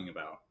just talking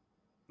about,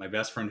 my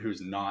best friend who's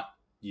not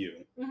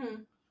you,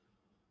 mm-hmm.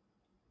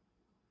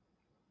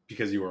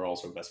 because you are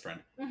also a best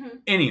friend. Mm-hmm.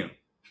 Anywho,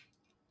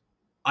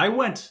 I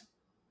went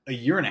a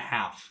year and a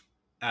half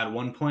at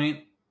one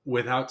point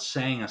without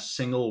saying a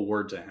single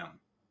word to him.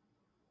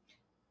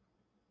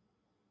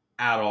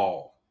 At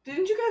all.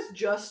 Didn't you guys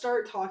just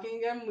start talking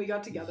again when we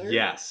got together?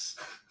 Yes.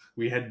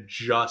 We had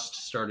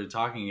just started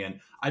talking again.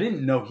 I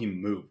didn't know he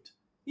moved.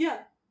 Yeah.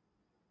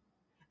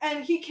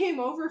 And he came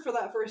over for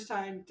that first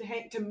time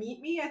to meet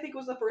me. I think it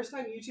was the first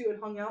time you two had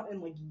hung out in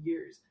like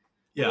years.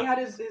 Yeah. And he had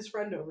his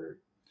friend over.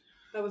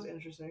 That was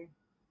interesting.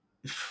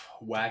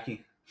 Wacky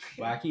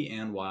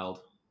and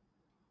wild.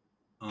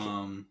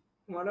 When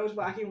I was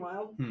wacky and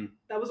wild,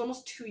 that was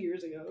almost 2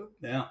 years ago.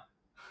 Yeah.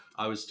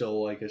 I was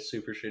still like a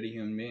super shitty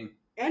human being.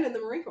 And in the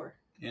Marine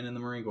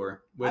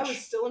Corps. Which, I was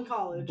still in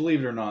college.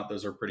 Believe it or not,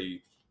 those are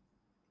pretty...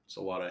 There's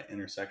a lot of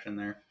intersection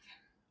there.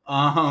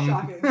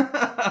 Shocking.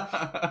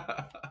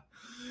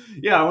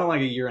 Yeah, I went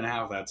like a year and a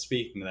half without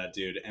speaking to that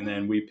dude, and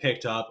then we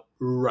picked up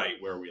right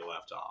where we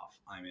left off.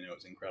 I mean, it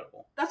was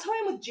incredible. That's how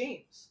I am with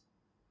James.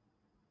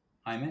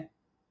 Jaime.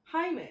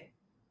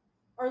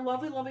 Our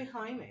lovely, lovely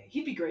Jaime.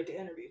 He'd be great to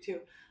interview,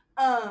 too.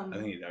 I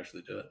think he'd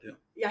actually do that, too.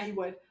 Yeah, he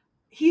would.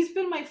 He's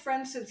been my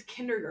friend since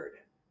kindergarten,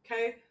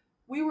 okay?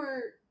 We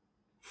were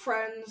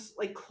friends,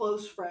 like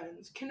close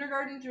friends,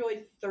 kindergarten through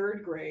like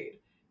 3rd grade.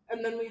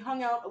 And then we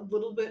hung out a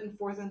little bit in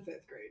 4th and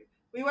 5th grade.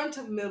 We went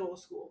to middle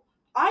school.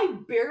 I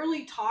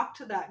barely talked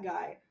to that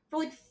guy for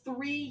like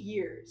 3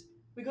 years.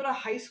 We go to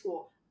high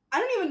school. I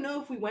don't even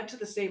know if we went to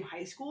the same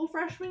high school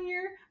freshman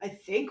year. I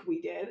think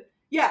we did.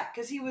 Yeah,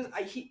 because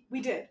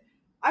we did.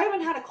 I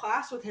haven't had a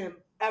class with him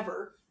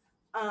ever.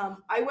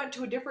 I went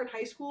to a different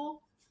high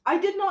school. I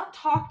did not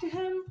talk to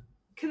him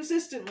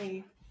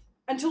consistently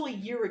until a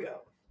year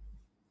ago.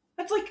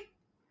 That's like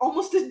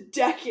almost a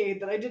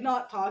decade that I did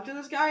not talk to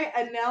this guy,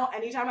 and now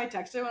anytime I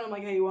text him and I'm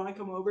like, hey, you want to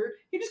come over?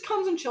 He just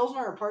comes and chills in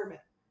our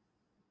apartment.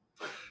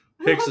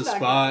 Picks a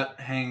spot,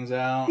 hangs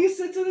out. He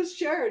sits in his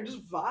chair and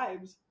just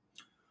vibes.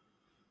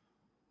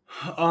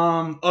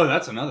 Oh,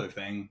 that's another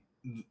thing.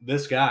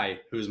 This guy,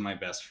 who's my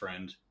best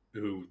friend,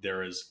 who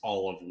there is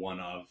all of one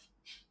of.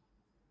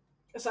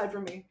 Aside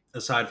from me.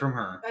 Aside from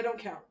her. I don't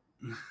count.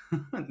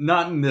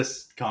 Not in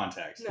this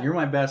context. No. You're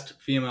my best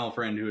female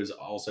friend who is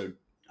also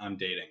I'm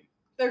dating.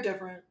 They're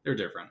different.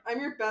 I'm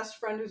your best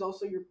friend who's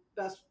also your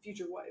best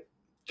future wife.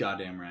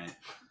 Goddamn right.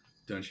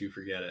 Don't you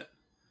forget it.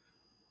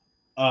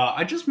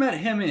 I just met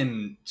him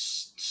in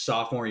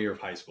sophomore year of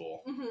high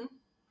school. Mm-hmm.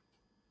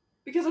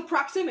 Because of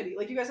proximity.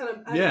 Like you guys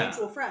had a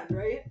mutual friend,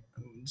 right?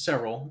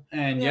 Several.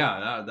 And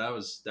that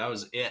was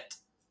it.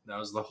 That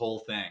was the whole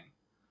thing.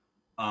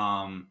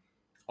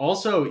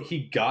 Also,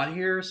 he got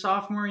here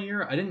sophomore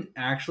year. I didn't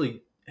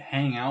actually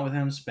hang out with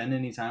him, spend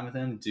any time with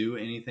him, do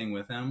anything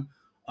with him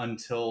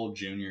until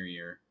junior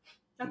year.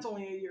 That's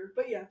only a year,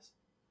 but yes.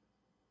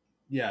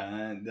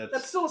 Yeah,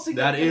 that's still a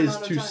significant that is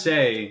amount of to time.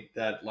 say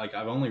that like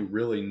I've only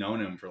really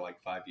known him for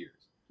like 5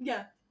 years.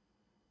 Yeah.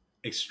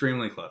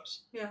 Extremely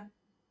close. Yeah.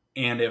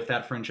 And if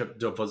that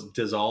friendship was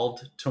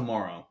dissolved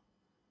tomorrow,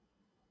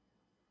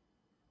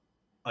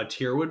 a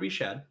tear would be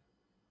shed,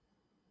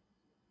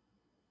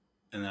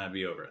 and then I'd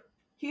be over it.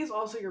 He's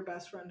also your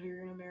best friend who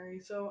you're gonna marry,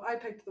 so I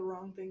picked the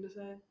wrong thing to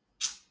say.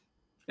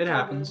 It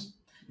happens,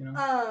 you know.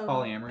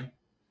 Polyamory.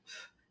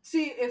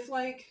 See, if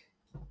like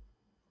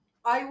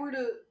I were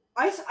to,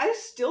 I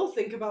still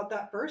think about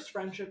that first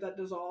friendship that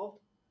dissolved.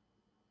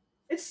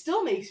 It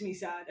still makes me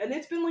sad, and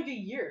it's been like a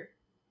year.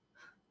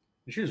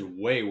 She was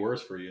way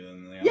worse for you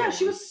than the other Yeah,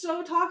 she one. was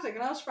so toxic,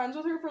 and I was friends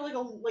with her for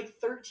like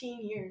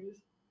 13 years.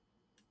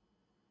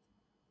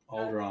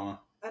 All drama.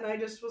 And I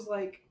just was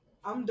like,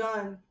 I'm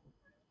done.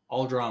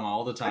 All drama,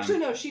 all the time. Actually,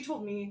 no, she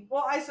told me.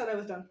 Well, I said I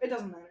was done. It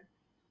doesn't matter.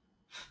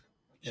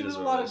 She was a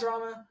lot of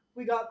drama.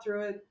 We got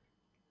through it.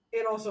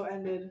 It also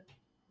ended.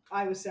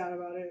 I was sad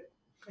about it.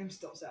 I'm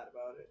still sad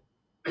about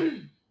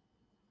it.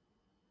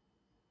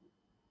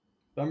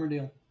 Bummer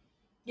deal.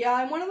 Yeah,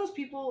 I'm one of those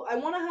people. I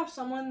want to have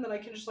someone that I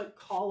can just like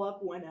call up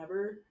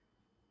whenever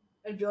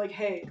and be like,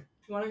 hey,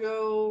 you want to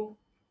go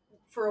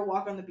for a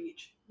walk on the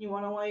beach? You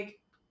want to like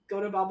go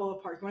to Balboa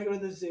Park? You want to go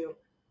to the zoo?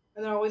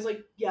 And they're always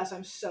like, yes,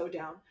 I'm so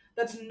down.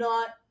 That's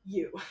not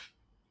you.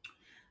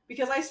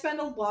 Because I spend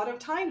a lot of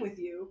time with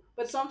you,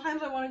 but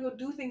sometimes I want to go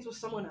do things with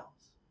someone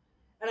else.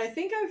 And I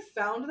think I've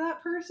found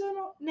that person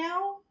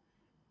now,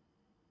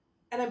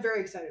 and I'm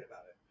very excited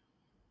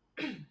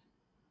about it.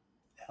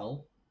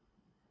 L?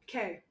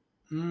 K.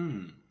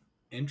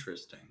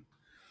 Interesting.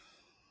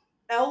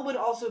 L would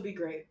also be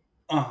great.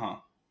 Uh-huh.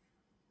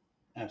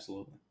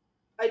 Absolutely.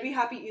 I'd be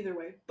happy either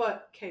way,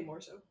 but K more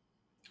so.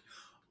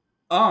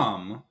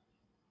 Are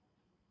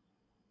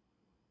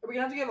we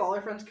gonna have to give all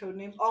our friends code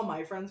names? All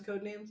my friends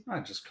code names?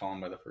 I just call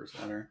them by the first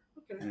letter.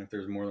 Okay. And if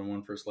there's more than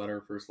one first letter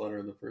of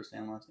the first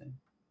and last name.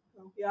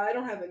 Oh, yeah, I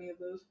don't have any of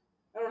those.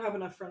 I don't have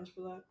enough friends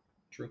for that.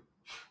 True.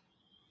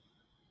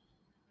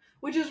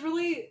 Which is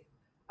really,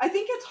 I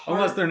think it's hard.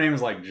 Unless their name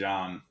is like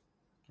John,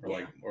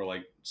 or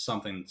like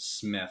something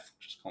Smith.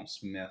 Just call him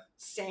Smith.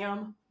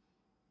 Sam.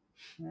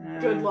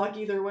 Good luck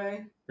either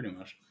way. Pretty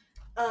much.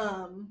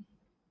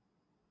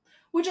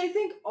 Which I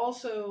think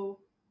also,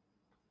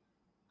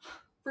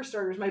 for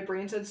starters, my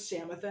brain said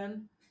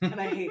Samathan,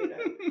 and I hated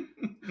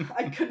it.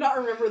 I could not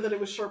remember that it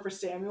was short for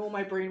Samuel.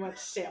 My brain went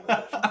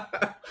Samathan.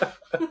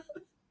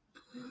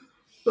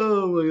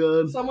 Oh my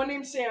god. Someone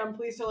named Sam,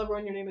 please tell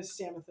everyone your name is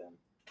Samathan.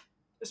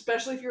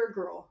 Especially if you're a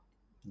girl.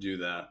 Do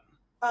that.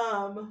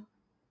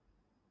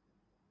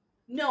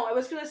 No, I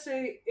was gonna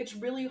say it's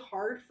really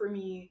hard for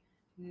me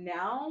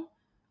now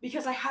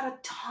because I had a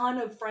ton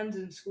of friends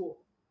in school.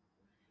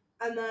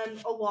 And then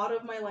a lot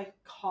of my like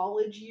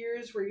college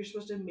years where you're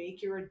supposed to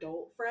make your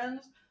adult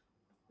friends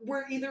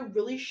were either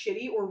really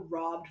shitty or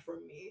robbed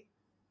from me.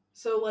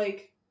 So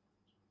like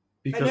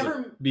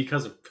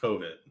because of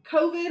COVID.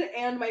 COVID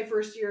and my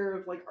first year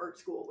of like art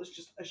school was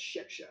just a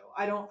shit show.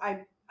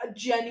 I'm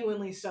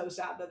genuinely so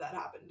sad that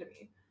happened to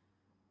me.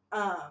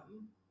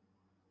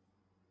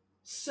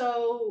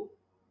 So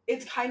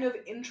it's kind of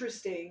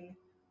interesting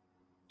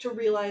to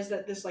realize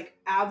that this like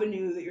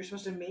avenue that you're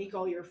supposed to make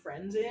all your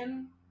friends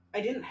in,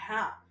 I didn't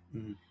have.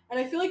 Mm-hmm. And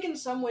I feel like in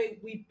some way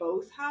we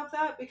both have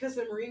that because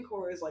the Marine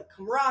Corps is like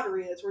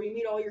camaraderie. It's where you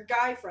meet all your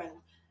guy friends.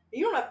 And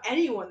you don't have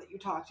anyone that you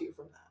talk to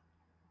from that.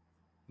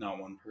 Not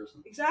one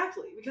person.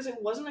 Exactly, because it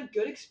wasn't a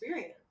good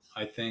experience.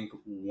 I think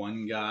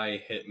one guy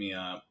hit me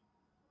up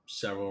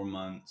several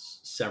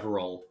months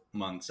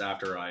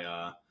after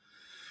I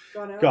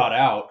got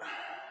out.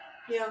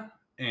 Yeah.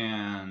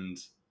 And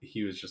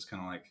he was just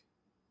kind of like...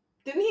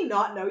 Didn't he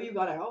not know you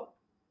got out?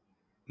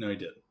 No, he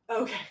did.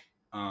 Okay.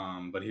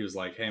 But he was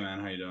like, hey man,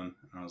 how you doing?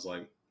 And I was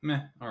like,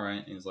 meh,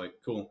 alright. And he's like,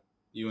 cool.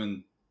 You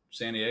in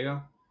San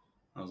Diego?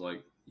 I was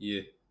like,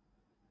 yeah.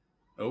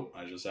 Oh,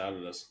 I just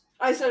added us.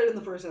 I said it in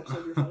the first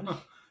episode, you're fine.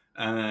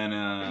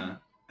 And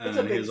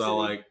then he was all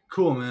like,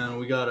 cool man,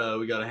 we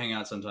gotta hang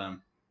out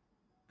sometime.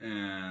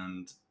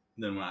 And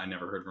then I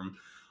never heard from him.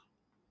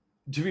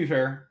 To be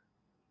fair,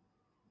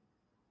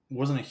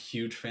 wasn't a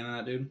huge fan of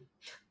that dude.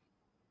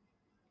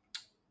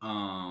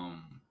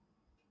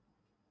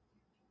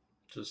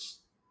 Just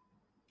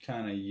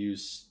kind of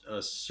used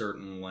a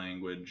certain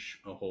language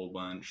a whole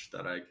bunch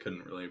that I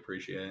couldn't really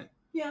appreciate.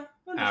 Yeah,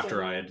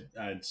 after I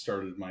had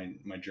started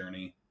my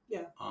journey.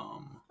 Yeah.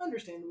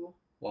 Understandable.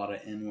 A lot of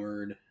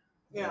N-word,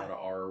 a lot of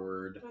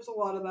R-word. There's a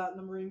lot of that in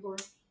the Marine Corps.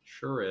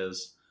 Sure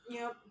is.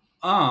 Yep.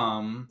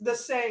 The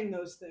saying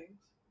those things.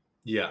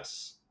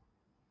 Yes.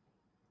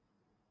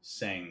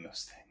 Saying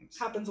those things.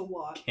 Happens a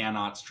lot.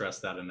 Cannot stress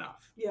that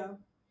enough. Yeah.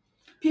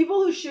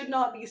 People who should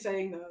not be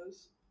saying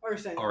those are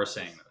saying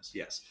those,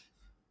 yes.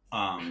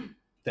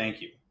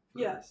 Thank you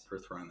for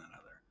throwing that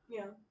out there.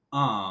 Yeah.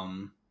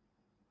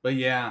 But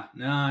yeah,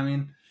 no, I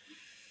mean,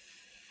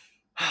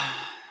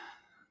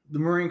 the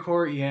Marine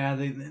Corps, yeah,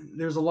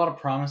 there's a lot of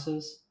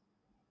promises,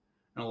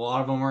 and a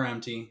lot of them are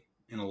empty,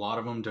 and a lot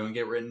of them don't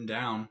get written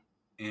down,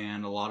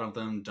 and a lot of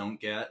them don't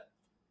get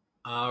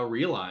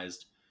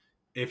realized.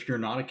 If you're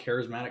not a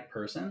charismatic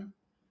person,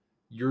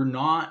 you're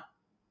not,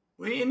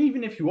 and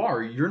even if you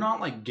are, you're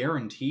not like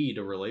guaranteed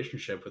a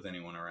relationship with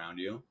anyone around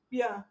you.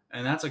 Yeah.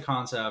 And that's a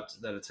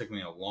concept that it took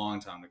me a long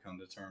time to come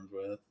to terms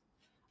with.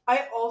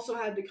 I also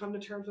had to come to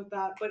terms with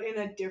that, but in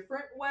a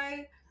different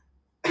way,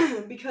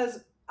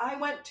 because I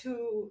went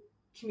to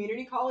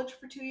community college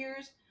for 2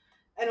 years,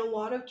 and a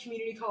lot of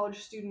community college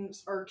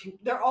students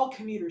they're all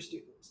commuter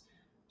students.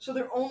 So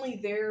they're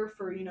only there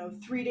for,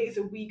 3 days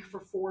a week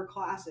for 4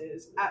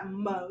 classes at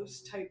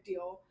most type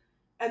deal.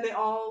 And they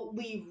all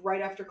leave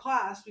right after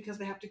class because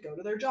they have to go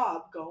to their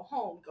job, go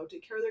home, go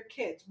take care of their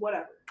kids,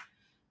 whatever.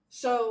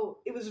 So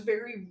it was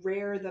very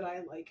rare that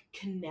I like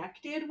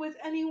connected with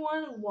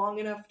anyone long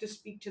enough to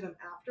speak to them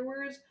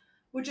afterwards,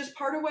 which is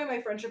part of why my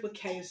friendship with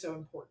Kay is so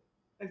important.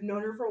 I've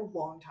known her for a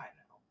long time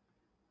now.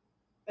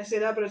 I say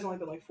that, but it's only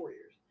been like 4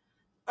 years.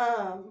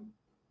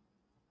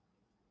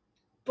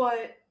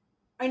 But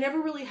I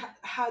never really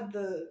had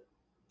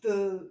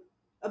the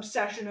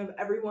obsession of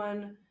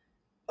everyone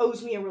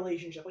owes me a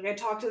relationship. Like, I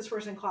talk to this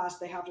person in class,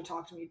 they have to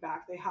talk to me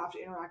back, they have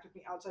to interact with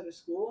me outside of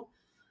school.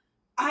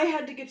 I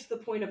had to get to the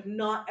point of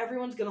not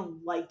everyone's gonna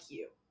like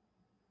you.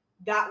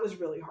 That was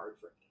really hard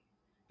for me.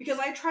 Because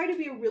I try to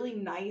be a really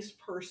nice,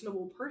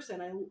 personable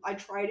person. I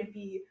try to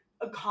be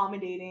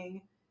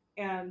accommodating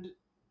and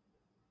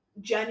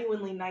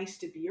genuinely nice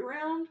to be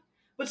around.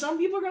 But some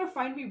people are gonna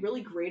find me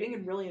really grating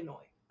and really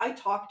annoying. I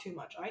talk too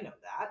much, I know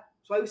that.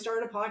 That's why we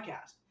started a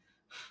podcast.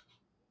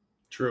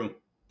 True.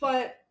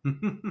 But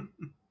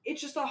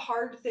it's just a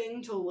hard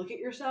thing to look at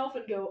yourself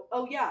and go,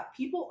 oh yeah,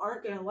 people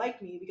aren't going to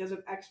like me because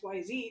of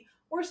XYZ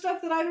or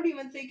stuff that I don't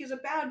even think is a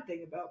bad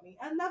thing about me.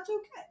 And that's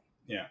okay.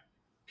 Yeah.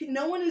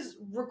 No one is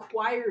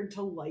required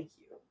to like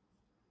you.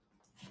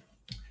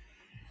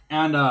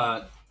 And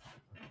to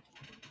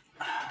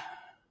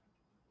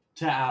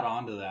add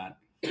on to that.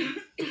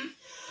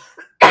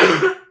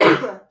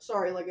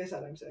 Sorry, like I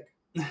said, I'm sick.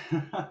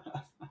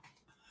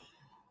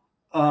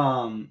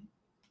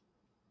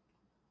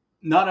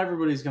 Not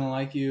everybody's going to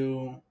like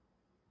you.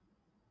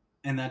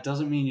 And that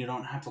doesn't mean you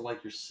don't have to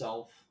like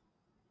yourself.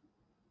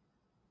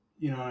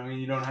 You know what I mean?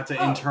 You don't have to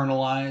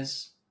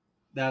internalize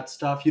that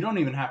stuff. You don't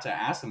even have to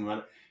ask them about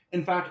it.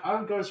 In fact, I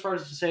would go as far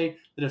as to say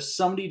that if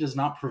somebody does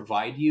not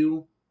provide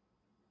you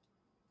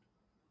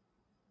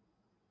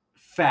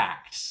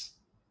facts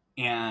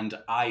and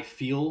I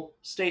feel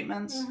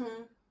statements,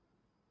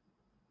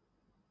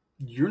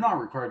 you're not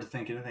required to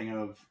think anything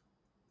of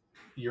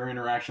your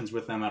interactions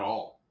with them at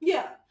all.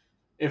 Yeah.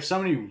 If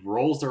somebody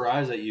rolls their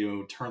eyes at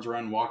you, turns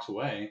around and walks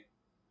away,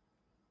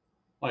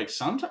 like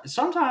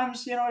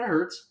sometimes, you know, it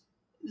hurts.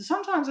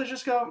 Sometimes I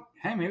just go,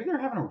 hey, maybe they're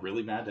having a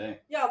really bad day.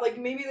 Yeah, like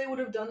maybe they would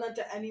have done that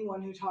to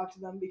anyone who talked to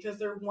them because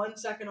they're 1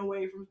 second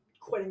away from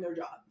quitting their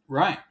job.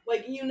 Right.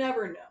 Like, you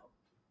never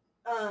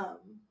know.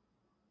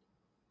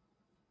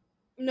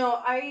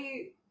 No,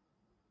 I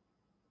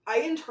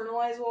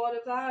internalize a lot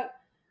of that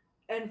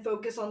and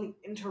focus on the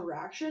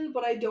interaction,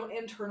 but I don't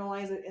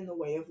internalize it in the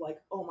way of like,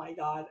 oh my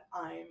god,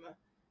 I'm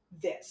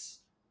this,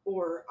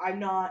 or I'm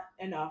not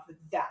enough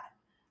that.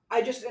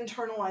 I just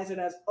internalize it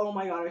as, oh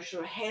my god, I should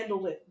have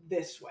handled it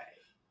this way.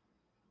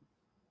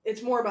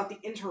 It's more about the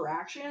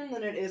interaction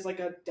than it is like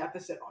a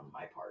deficit on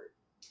my part.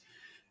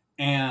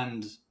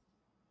 And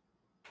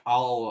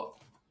I'll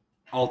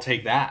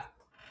take that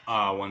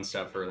one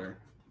step further.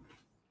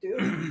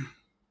 Dude.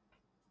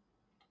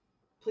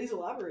 Please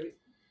elaborate.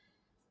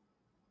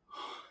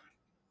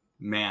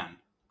 Man,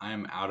 I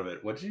am out of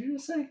it. What did you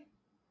just say?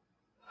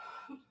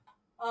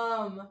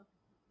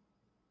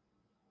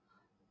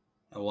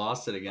 I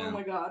lost it again. Oh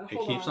my god. It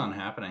keeps on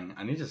happening.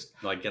 I need to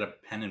like get a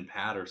pen and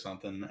pad or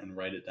something and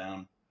write it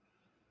down.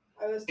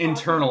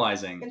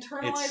 Internalizing.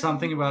 It's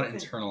something about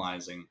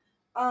internalizing.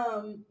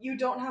 You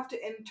don't have to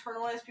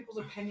internalize people's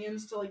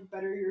opinions to like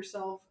better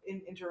yourself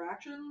in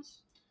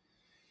interactions.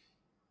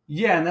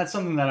 Yeah, and that's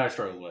something that I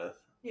struggle with.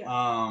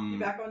 Yeah. You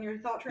back on your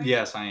thought train?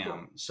 Yes, I am.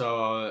 Cool.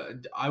 So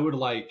I would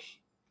like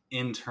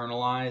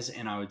internalize,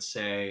 and I would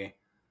say,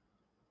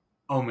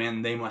 oh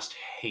man, they must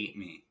hate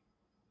me.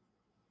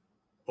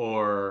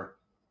 Or,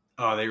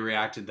 oh, they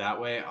reacted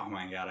that way. Oh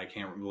my god, I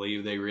can't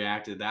believe they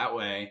reacted that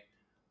way.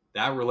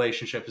 That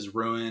relationship is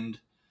ruined.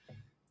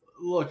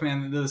 Look,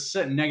 man,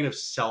 the negative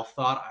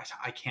self-thought,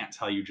 I can't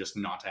tell you just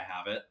not to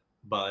have it,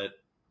 but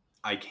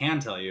I can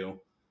tell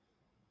you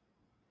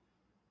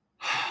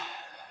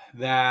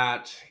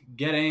that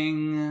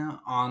getting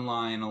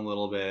online a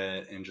little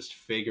bit and just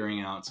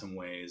figuring out some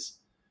ways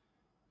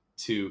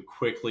to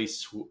quickly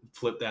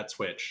flip that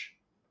switch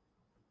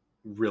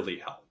really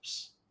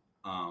helps.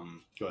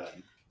 Go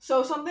ahead.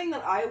 So something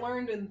that I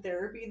learned in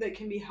therapy that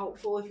can be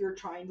helpful if you're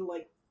trying to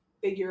like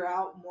figure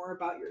out more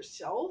about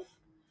yourself,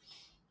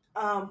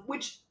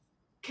 which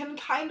can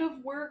kind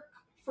of work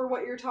for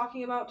what you're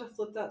talking about to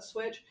flip that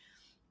switch,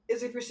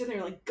 is if you're sitting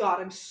there like,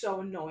 God, I'm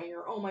so annoying,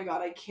 or oh my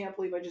god, I can't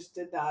believe I just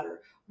did that,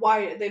 or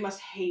why they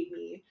must hate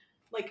me.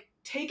 Like,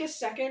 take a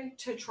second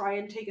to try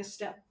and take a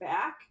step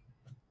back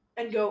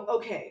and go,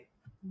 okay,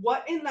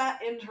 what in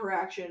that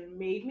interaction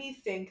made me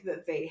think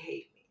that they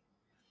hate me?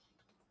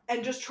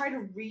 And just try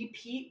to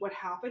repeat what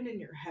happened in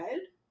your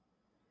head.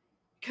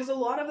 Because a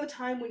lot of the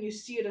time when you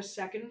see it a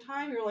second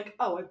time, you're like,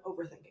 oh, I'm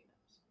overthinking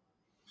this.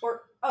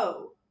 Or,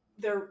 oh,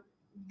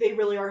 they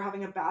really are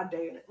having a bad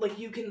day. And like,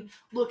 you can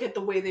look at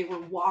the way they were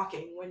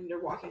walking when they're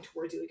walking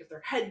towards you. Like, if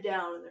they're head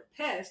down and they're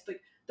pissed,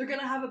 like, they're going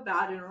to have a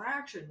bad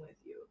interaction with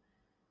you.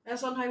 And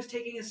sometimes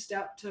taking a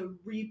step to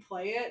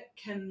replay it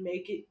can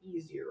make it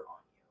easier on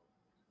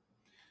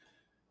you.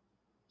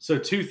 So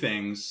 2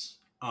 things.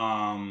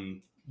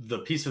 The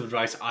piece of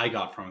advice I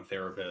got from a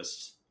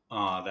therapist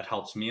that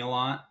helps me a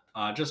lot,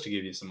 just to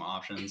give you some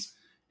options,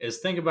 is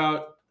think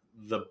about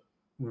the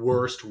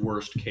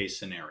worst case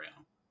scenario.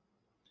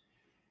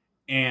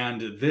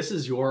 And this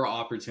is your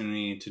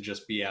opportunity to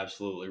just be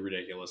absolutely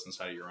ridiculous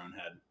inside of your own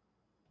head.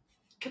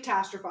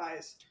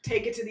 Catastrophize.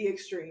 Take it to the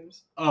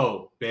extremes.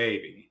 Oh,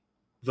 baby.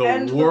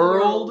 The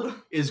world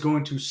is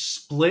going to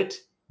split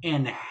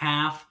in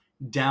half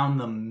down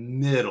the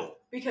middle.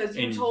 Because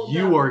you and told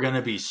you them, are going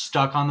to be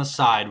stuck on the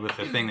side with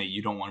the thing that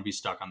you don't want to be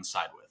stuck on the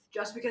side with.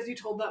 Just because you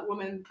told that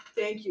woman,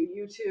 thank you,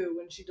 you too,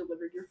 when she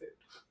delivered your food.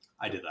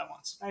 I did that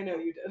once. I know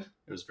you did.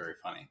 It was very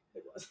funny.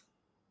 It was.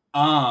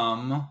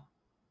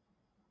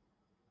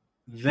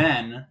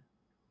 Then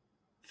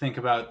think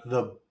about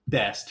the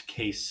best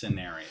case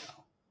scenario.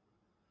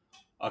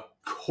 A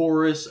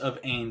chorus of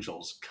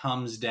angels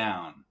comes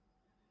down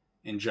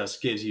and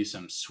just gives you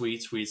some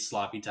sweet, sweet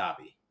sloppy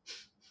toppy.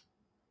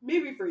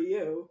 Maybe for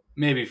you.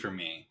 Maybe for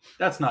me.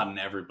 That's not an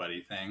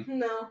everybody thing.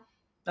 No.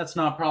 That's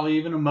not probably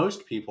even a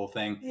most people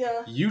thing.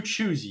 Yeah. You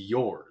choose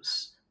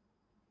yours.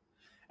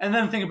 And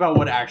then think about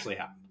what actually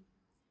happened.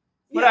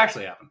 What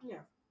actually happened? Yeah.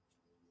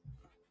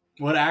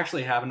 What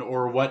actually happened,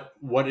 or what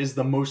is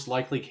the most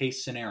likely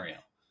case scenario?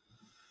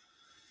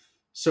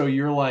 So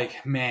you're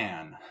like,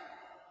 man,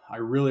 I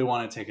really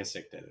want to take a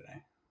sick day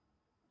today.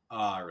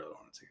 I really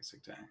want to take a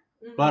sick day.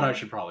 Mm-hmm. But I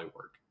should probably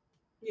work.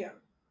 Yeah.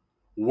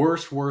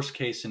 Worst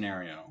case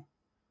scenario.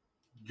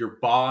 Your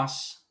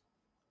boss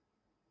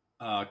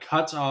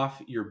cuts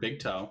off your big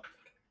toe.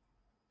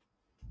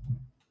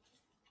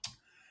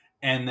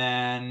 And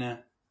then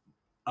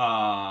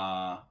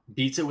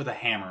beats it with a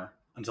hammer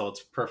until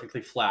it's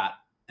perfectly flat.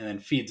 And then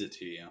feeds it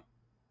to you.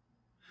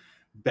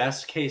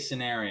 Best case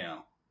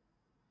scenario.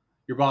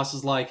 Your boss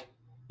is like,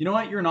 you know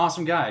what? You're an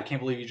awesome guy. I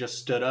can't believe you just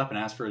stood up and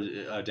asked for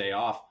a day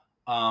off.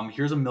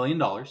 Here's $1 million.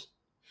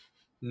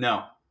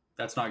 No,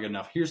 that's not good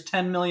enough. Here's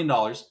 $10 million.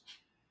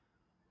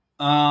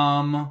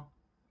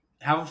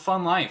 Have a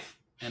fun life.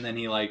 And then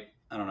he, like,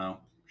 I don't know,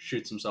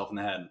 shoots himself in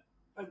the head.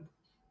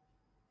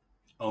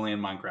 Only in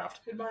Minecraft.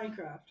 In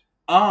Minecraft.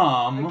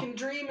 I can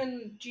dream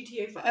in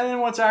GTA 5. And then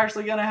what's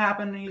actually going to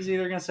happen? He's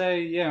either going to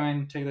say, yeah,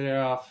 man, take the day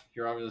off.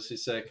 You're obviously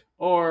sick.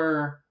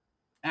 Or,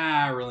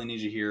 I really need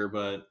you here,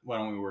 but why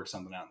don't we work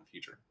something out in the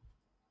future?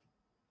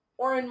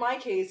 Or in my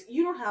case,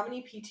 you don't have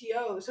any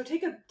PTO, so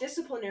take a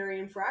disciplinary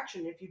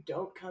infraction if you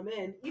don't come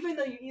in, even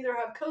though you either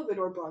have COVID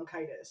or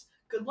bronchitis.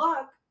 Good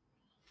luck.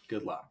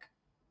 Good luck.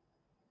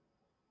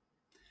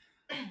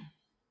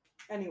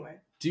 Anyway.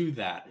 Do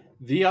that.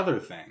 The other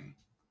thing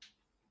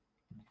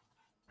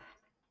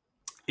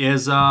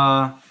is,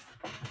 are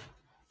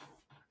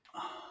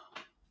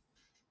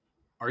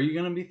you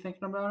going to be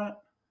thinking about it?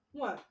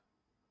 What?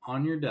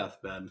 On your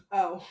deathbed.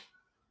 Oh.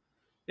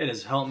 It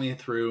has helped me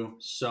through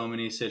so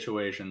many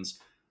situations.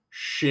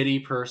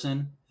 Shitty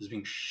person is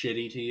being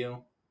shitty to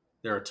you.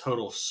 They're a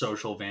total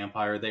social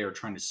vampire. They are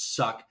trying to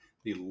suck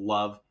the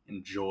love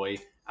and joy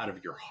out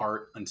of your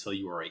heart until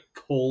you are a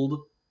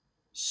cold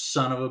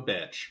son of a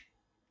bitch.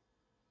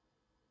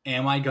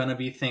 Am I going to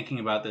be thinking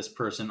about this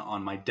person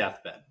on my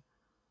deathbed?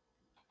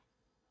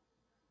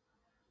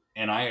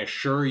 And I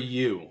assure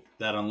you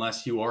that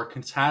unless you are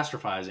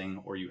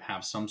catastrophizing or you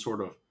have some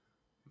sort of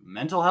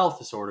mental health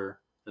disorder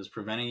that's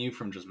preventing you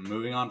from just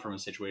moving on from a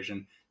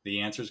situation,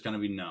 the answer is going to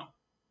be no.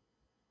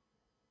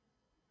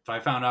 If I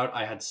found out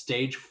I had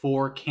stage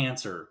 4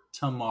 cancer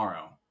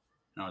tomorrow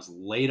and I was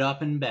laid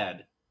up in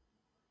bed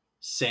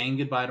saying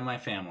goodbye to my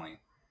family,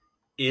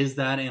 is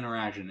that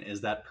interaction, is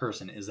that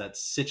person, is that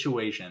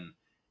situation,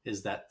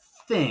 is that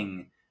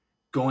thing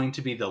going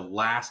to be the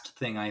last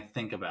thing I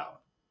think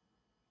about?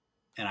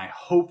 And I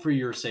hope for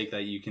your sake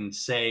that you can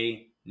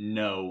say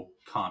no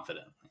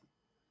confidently.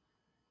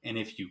 And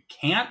if you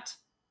can't,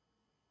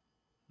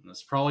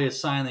 that's probably a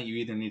sign that you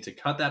either need to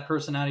cut that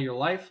person out of your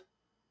life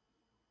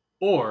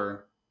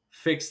or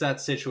fix that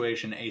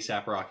situation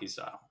ASAP Rocky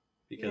style,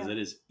 because it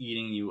is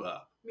eating you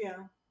up. Yeah.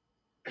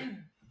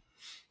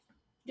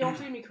 Don't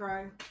see me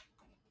cry.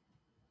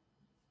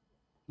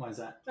 Why is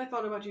that? I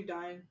thought about you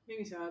dying. Made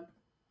me sad.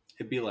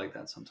 It'd be like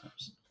that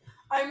sometimes.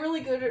 I'm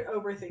really good at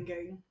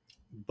overthinking.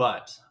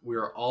 But we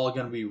are all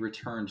going to be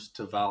returned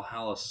to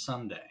Valhalla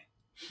someday.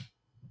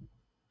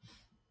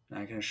 And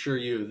I can assure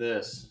you of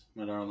this,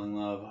 my darling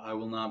love. I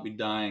will not be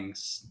dying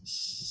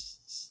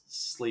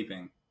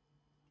sleeping.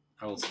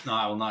 I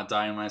will not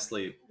die in my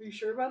sleep. Are you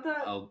sure about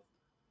that?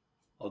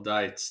 I'll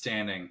die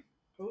standing,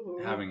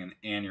 having an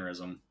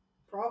aneurysm.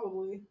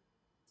 Probably.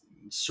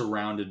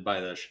 Surrounded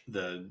by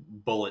the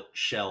bullet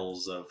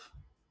shells of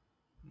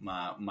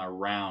my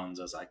rounds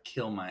as I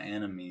kill my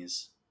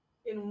enemies.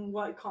 In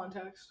what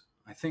context?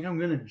 I think I'm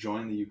going to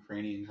join the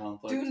Ukrainian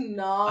conflict. Do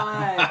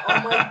not.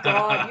 Oh my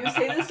god. You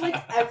say this like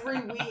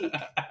every week.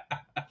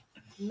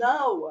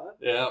 No.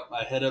 Yeah,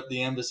 I hit up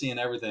the embassy and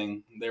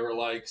everything. They were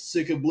like,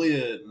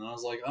 "Sikabliet," and I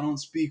was like, "I don't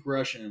speak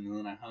Russian," and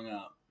then I hung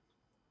up.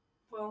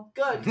 Well,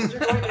 good, because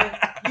you're going to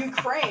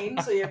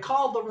Ukraine, so you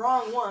called the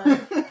wrong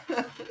one.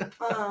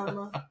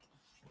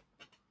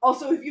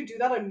 Also, if you do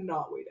that, I'm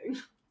not waiting.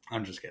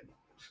 I'm just kidding.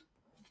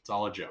 It's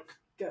all a joke.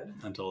 Good.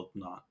 Until it's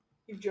not.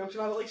 You've joked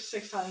about it like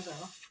 6 times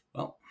now.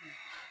 Well,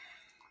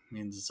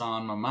 means it's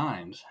on my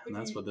mind, and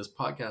that's what this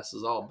podcast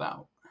is all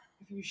about.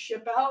 If you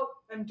ship out,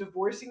 I'm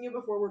divorcing you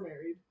before we're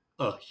married.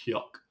 Ugh,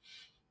 yuck.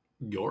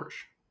 Yours.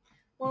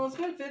 Well, it's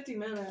been 50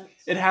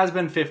 minutes. It has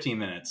been 15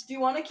 minutes. Do you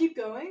want to keep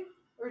going?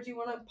 Or do you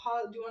want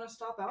to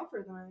stop out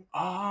for the night?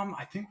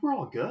 I think we're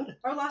all good.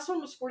 Our last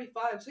one was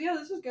 45, so yeah,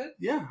 this is good.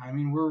 Yeah, I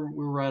mean we're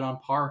right on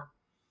par.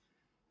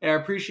 I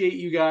appreciate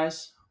you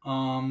guys.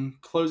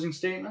 Closing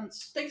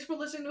statements. Thanks for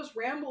listening to us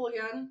ramble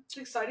again. It's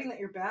exciting that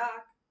you're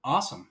back.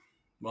 Awesome.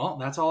 Well,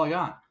 that's all I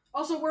got.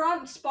 Also, we're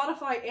on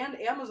Spotify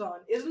and Amazon.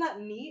 Isn't that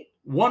neat?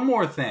 One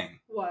more thing.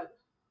 What?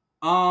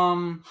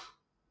 Love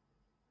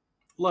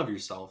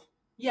yourself.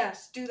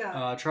 Yes, do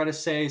that. Try to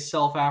say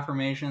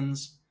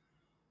self-affirmations.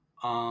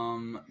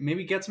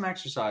 Maybe get some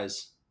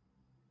exercise.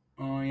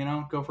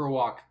 Go for a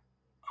walk.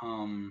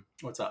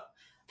 What's up?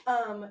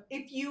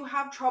 If you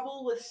have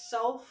trouble with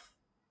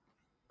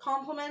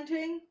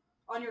self-complimenting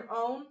on your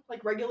own,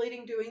 like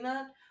regulating doing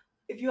that,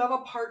 if you have a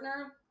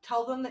partner,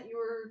 tell them that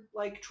you're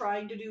like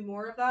trying to do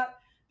more of that,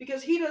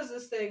 because he does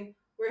this thing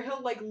where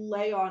he'll like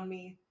lay on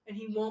me and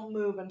he won't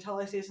move until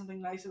I say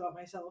something nice about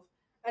myself,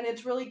 and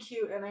it's really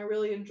cute and I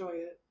really enjoy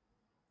it.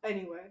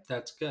 Anyway,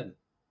 that's good.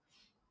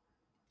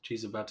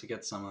 She's about to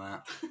get some of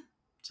that.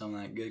 Some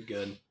of that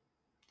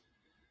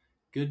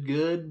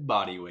good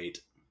body weight.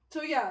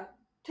 So yeah,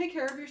 take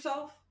care of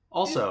yourself.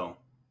 Also,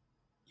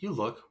 you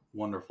look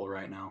wonderful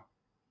right now.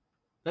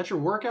 That's your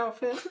work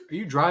outfit? Are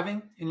you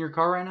driving in your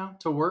car right now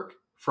to work?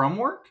 From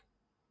work?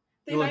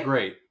 You look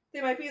great.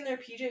 They might be in their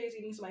PJs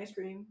eating some ice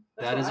cream.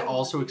 That is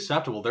also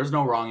acceptable. There's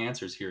no wrong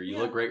answers here. You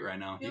look great right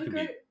now. You could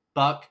be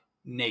buck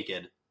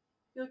naked.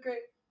 You look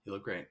great. You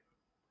look great.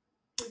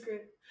 You look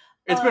great.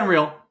 It's been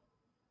real.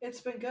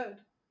 It's been good.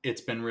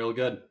 It's been real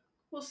good.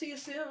 We'll see you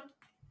soon.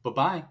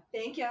 Bye-bye.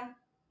 Thank ya.